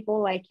and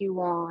people like you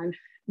on,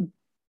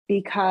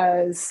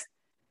 because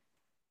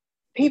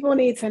people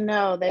need to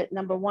know that,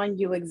 number one,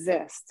 you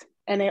exist.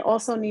 And they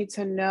also need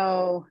to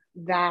know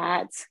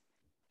that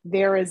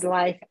there is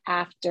life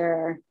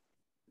after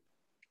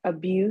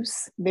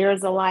abuse.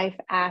 There's a life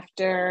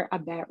after a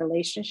bad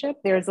relationship.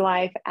 There's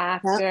life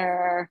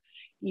after,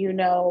 you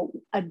know,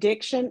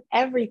 addiction,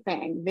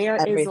 everything. There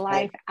is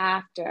life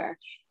after.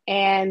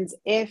 And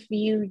if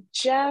you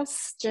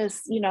just,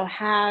 you know,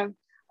 have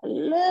a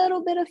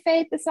little bit of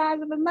faith the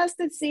size of a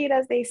mustard seed,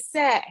 as they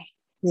say,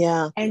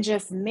 and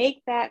just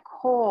make that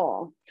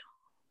call,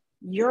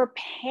 your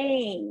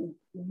pain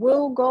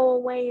will go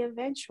away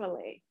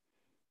eventually.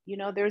 You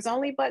know, there's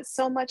only but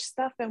so much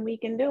stuff that we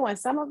can do. And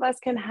some of us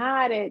can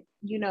hide it,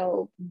 you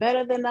know,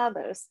 better than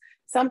others.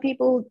 Some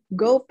people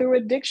go through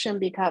addiction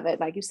because of it.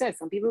 Like you said,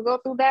 some people go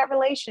through bad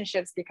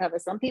relationships because of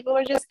it. Some people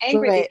are just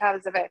angry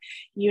because of it.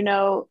 You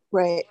know,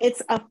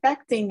 it's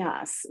affecting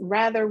us,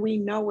 whether we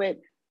know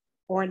it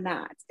or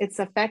not. It's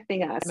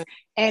affecting us.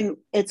 And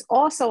it's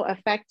also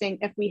affecting,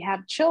 if we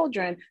have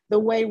children, the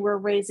way we're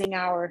raising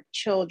our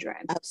children.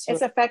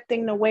 It's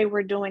affecting the way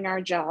we're doing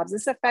our jobs.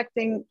 It's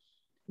affecting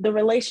the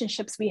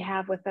relationships we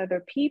have with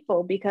other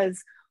people,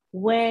 because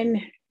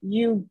when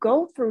you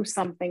go through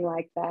something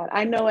like that,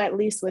 I know, at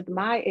least with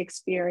my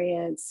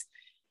experience,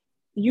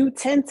 you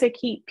tend to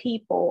keep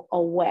people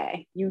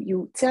away.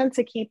 You tend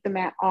to keep them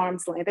at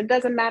arm's length. It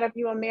doesn't matter if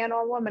you're a man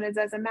or a woman, it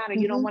doesn't matter.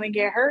 You don't want to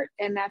get hurt,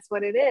 and that's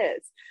what it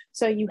is.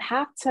 So you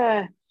have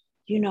to,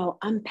 you know,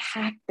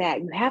 unpack that.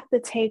 You have to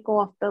take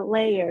off the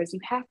layers. You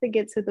have to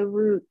get to the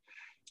root.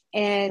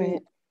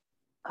 And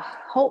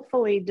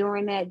hopefully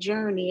during that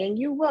journey, and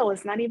you will,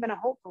 it's not even a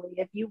hopefully,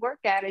 if you work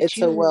at it,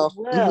 you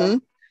will.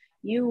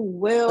 You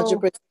will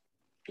 100%.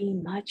 Be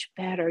much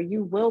better.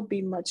 You will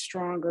be much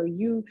stronger.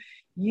 You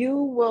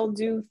will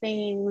do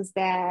things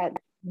that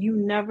you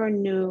never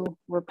knew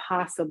were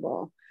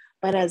possible.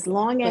 But as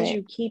long as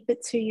you keep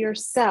it to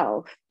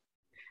yourself,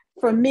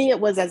 for me, it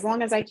was, as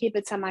long as I keep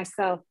it to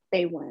myself,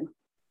 they win.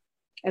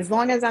 As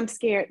long as I'm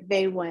scared,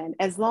 they win.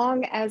 As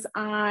long as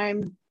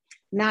I'm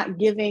not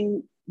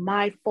giving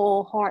my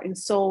full heart and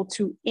soul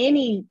to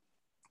any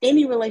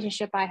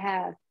relationship I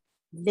have,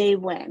 they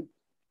win.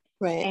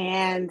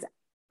 And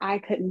I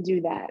couldn't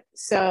do that.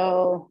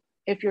 So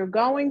if you're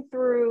going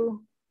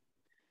through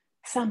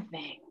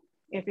something,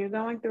 if you're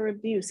going through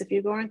abuse, if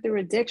you're going through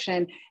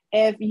addiction,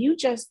 if you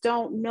just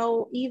don't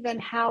know even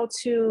how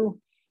to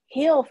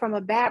heal from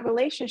a bad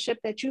relationship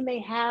that you may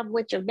have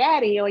with your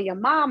daddy or your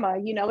mama,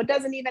 you know, it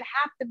doesn't even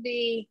have to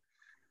be,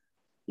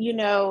 you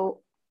know,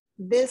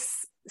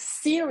 this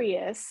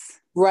serious.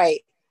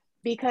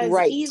 Because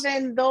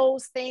even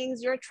those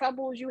things, your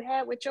troubles you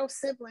had with your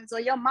siblings or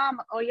your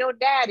mama or your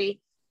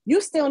daddy,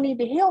 you still need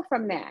to heal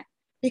from that.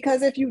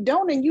 Because if you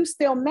don't and you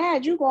still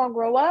mad, you're going to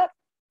grow up.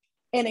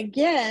 And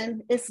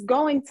again, it's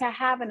going to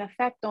have an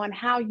effect on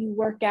how you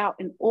work out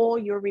in all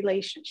your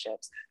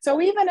relationships. So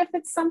even if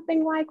it's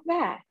something like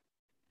that,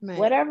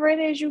 whatever it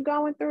is you're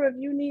going through, if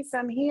you need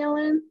some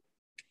healing,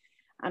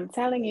 I'm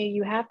telling you,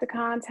 you have to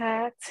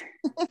contact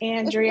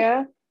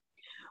Andrea.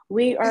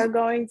 We are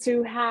going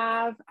to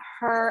have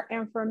her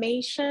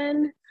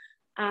information.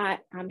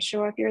 I'm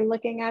sure if you're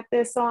looking at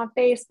this on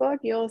Facebook,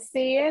 you'll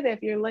see it.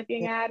 If you're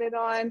looking at it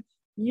on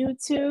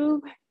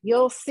YouTube,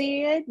 you'll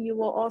see it. You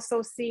will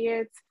also see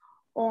it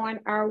on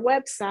our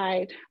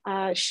website.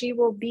 She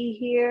will be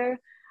here.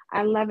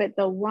 I love it.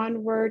 The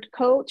One Word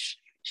Coach.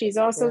 She's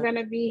also going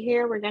to be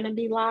here. We're going to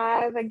be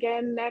live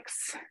again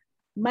next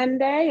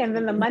Monday, and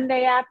then the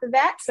Monday after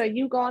that. So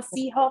you're going to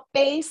see her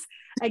face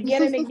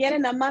again and again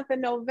in the month of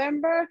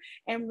November.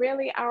 And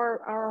really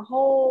our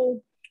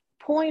whole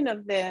point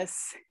of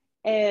this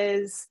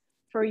is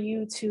for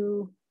you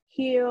to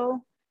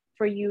heal,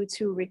 for you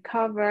to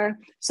recover,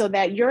 so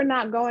that you're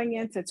not going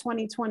into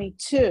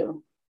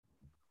 2022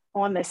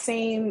 on the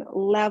same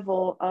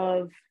level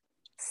of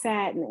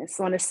sadness,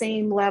 on the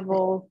same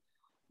level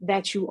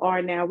that you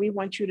are now. We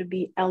want you to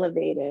be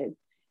elevated,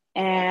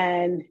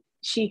 and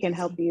she can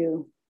help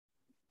you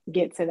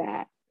get to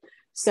that.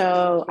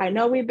 So I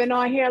know we've been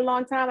on here a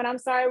long time, and I'm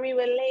sorry we were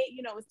late.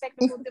 You know, it was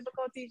technical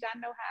difficulties. I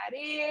know how it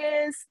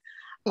is.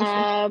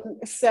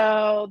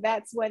 So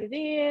that's what it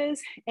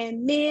is.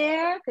 And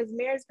Mir, because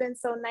Mir's been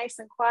so nice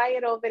and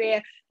quiet over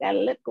there, that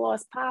lip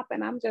gloss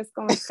popping. I'm just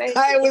gonna say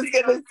I was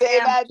gonna say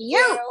that too.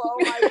 Oh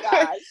my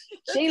gosh.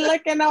 She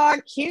looking all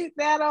cute,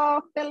 that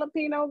all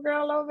Filipino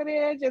girl over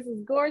there, just as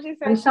gorgeous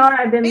as I'm sorry,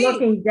 I've been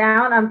looking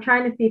down. I'm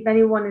trying to see if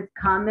anyone is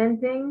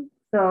commenting.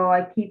 So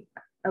I keep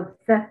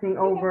obsessing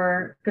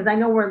over, because I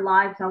know we're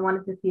live, so I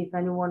wanted to see if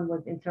anyone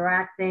was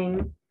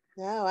interacting.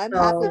 No, I'm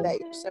happy that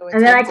you're so attentive.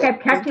 And then I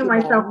kept catching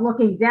myself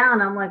looking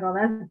down. I'm like, oh,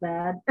 that's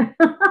bad.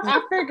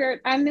 I figured,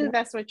 I knew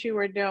that's what you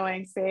were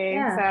doing, see.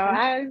 Yeah. So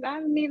I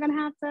didn't even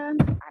have to,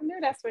 I knew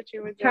that's what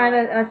you were doing.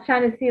 I was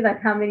trying to see like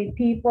how many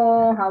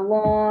people, how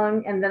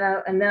long, and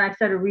then I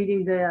started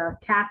reading the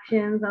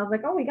captions. I was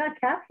like, oh, we got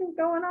captions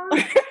going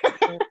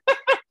on.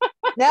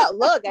 Now,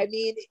 look, I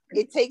mean,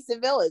 it takes a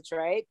village,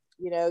 right?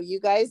 You know, you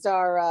guys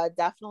are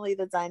definitely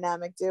the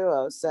dynamic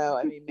duo. So,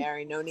 I mean,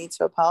 Mary, no need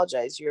to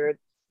apologize. You're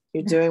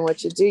doing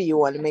what you do. You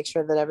want to make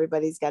sure that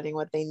everybody's getting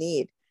what they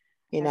need,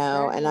 you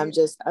know, and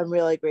I'm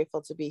really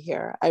grateful to be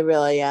here. I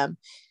really am.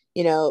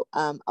 You know,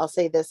 I'll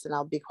say this and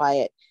I'll be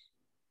quiet.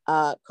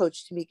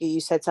 Coach Tamika,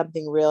 you said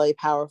something really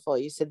powerful.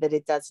 You said that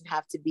it doesn't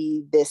have to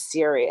be this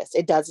serious.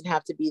 It doesn't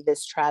have to be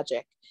this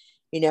tragic.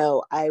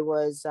 I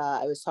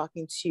was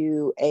talking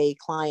to a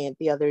client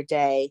the other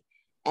day,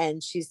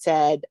 and she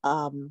said,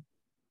 I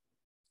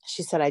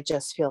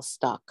just feel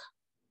stuck.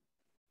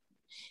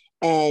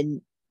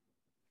 And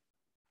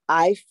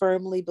I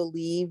firmly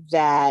believe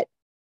that,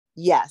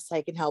 yes,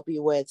 I can help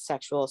you with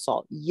sexual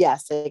assault.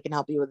 Yes, I can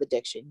help you with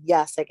addiction.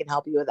 Yes, I can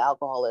help you with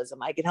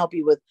alcoholism. I can help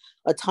you with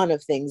a ton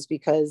of things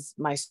because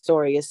my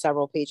story is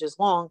several pages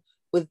long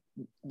with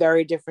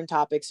very different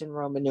topics in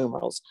Roman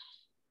numerals.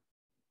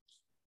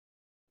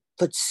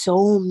 But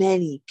so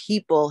many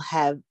people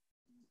have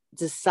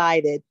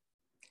decided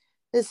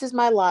this is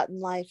my lot in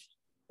life.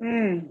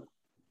 Mm-hmm.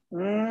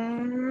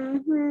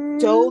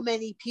 So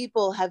many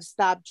people have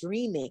stopped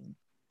dreaming.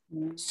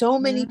 So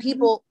many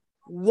people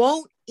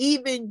won't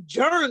even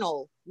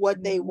journal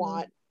what they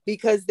want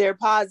because they're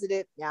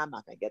positive. Yeah, I'm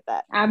not gonna get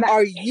that.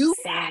 Are you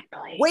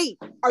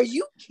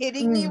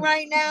kidding me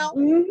right now?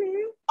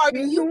 Are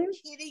you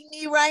kidding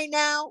me right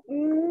now?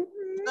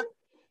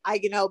 I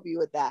can help you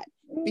with that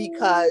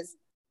because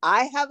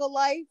I have a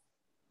life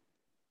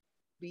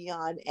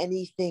beyond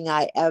anything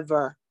I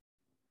ever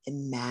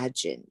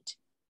imagined.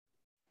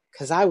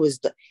 Because I was,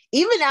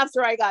 even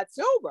after I got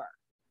sober,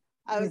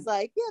 I was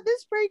like, yeah, this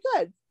is pretty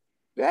good,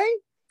 right?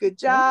 Good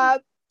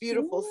job,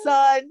 beautiful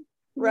son,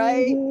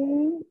 right?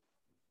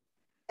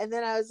 And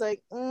then I was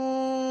like,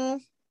 to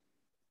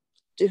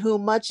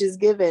whom much is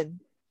given,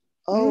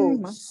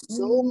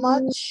 so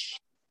much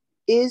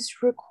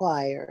is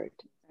required.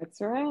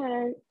 That's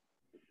right.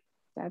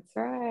 That's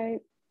right.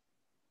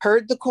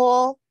 Heard the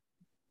call,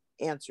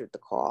 answered the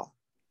call.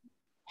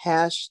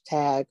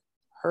 Hashtag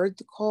heard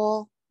the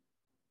call.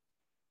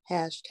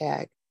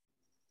 Hashtag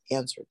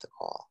answered the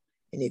call.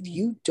 And if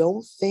you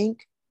don't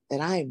think that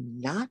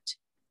I'm not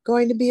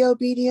going to be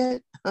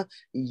obedient,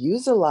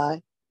 use a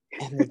lie.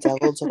 And the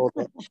devil told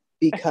it,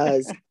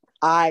 because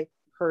I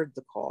heard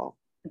the call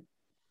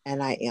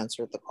and I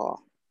answered the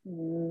call.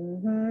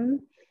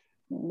 And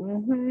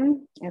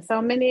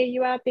so many of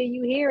you out there,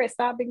 you hear it,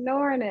 stop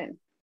ignoring it.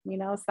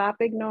 Stop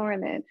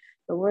ignoring it.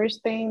 The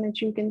worst thing that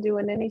you can do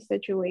in any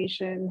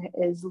situation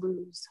is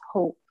lose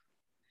hope.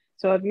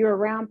 So if you're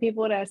around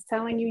people that's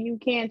telling you you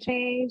can't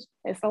change,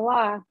 it's a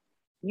lie.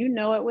 You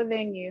know it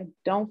within you.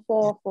 Don't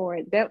fall for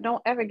it.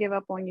 Don't ever give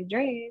up on your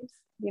dreams.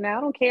 I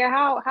don't care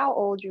how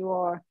old you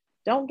are.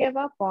 Don't give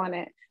up on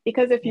it.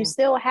 Because if you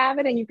still have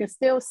it and you can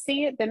still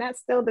see it, then that's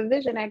still the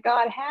vision that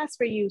God has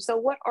for you. So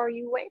what are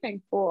you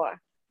waiting for?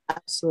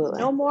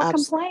 Absolutely. No more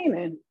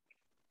complaining.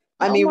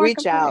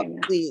 Reach out,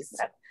 please.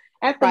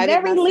 At the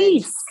very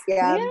least.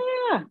 Yeah.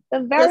 The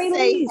very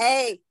least.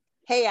 Say,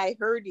 hey, I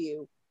heard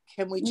you.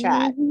 Can we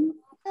chat?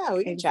 Yeah,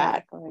 we can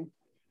chat.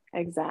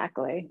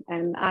 Exactly.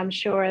 And I'm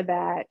sure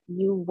that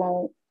you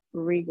won't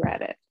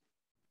regret it.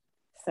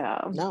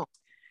 So, no.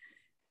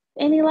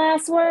 Any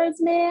last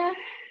words, Mia?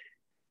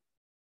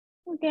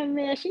 Look at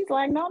Mia. She's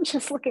like, no, I'm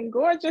just looking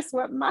gorgeous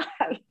with my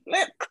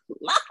lip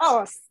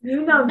gloss.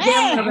 Damn well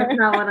that's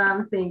not what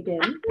I'm thinking.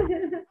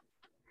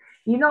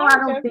 I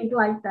don't think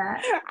like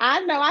that. I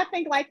know. I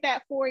think like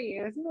that for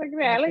you. Look at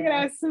that. Okay. Look at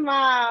that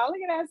smile.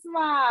 Look at that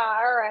smile.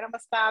 All right. I'm going to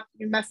stop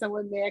messing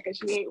with me because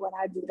she hate when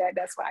I do that.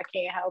 That's why I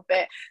can't help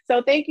it.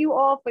 So thank you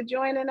all for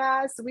joining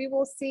us. We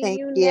will see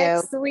you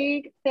next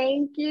week.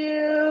 Thank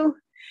you.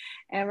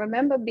 And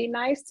remember, be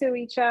nice to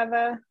each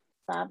other.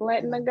 Stop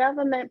letting the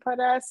government put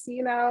us,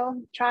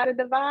 try to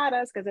divide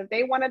us. Because if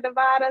they want to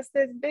divide us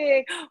this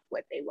big,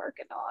 what they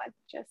working on?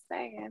 Just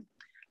saying.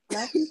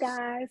 Love you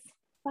guys.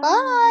 Bye.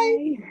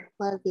 Bye.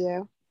 Love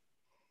you.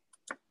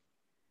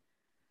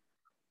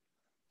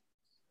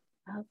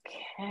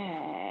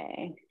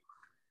 Okay.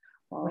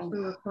 We're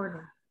still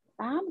recording.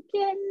 I'm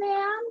getting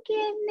there.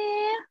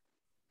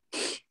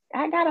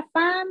 I gotta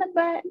find the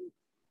button.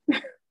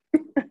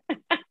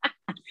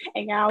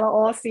 And y'all will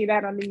all see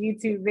that on the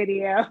YouTube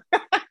video.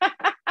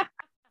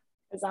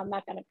 Because I'm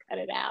not gonna cut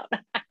it out.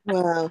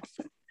 Wow.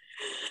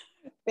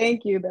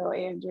 Thank you though,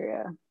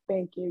 Andrea.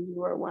 Thank you. You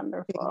were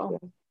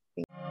wonderful.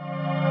 Thank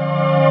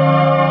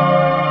you.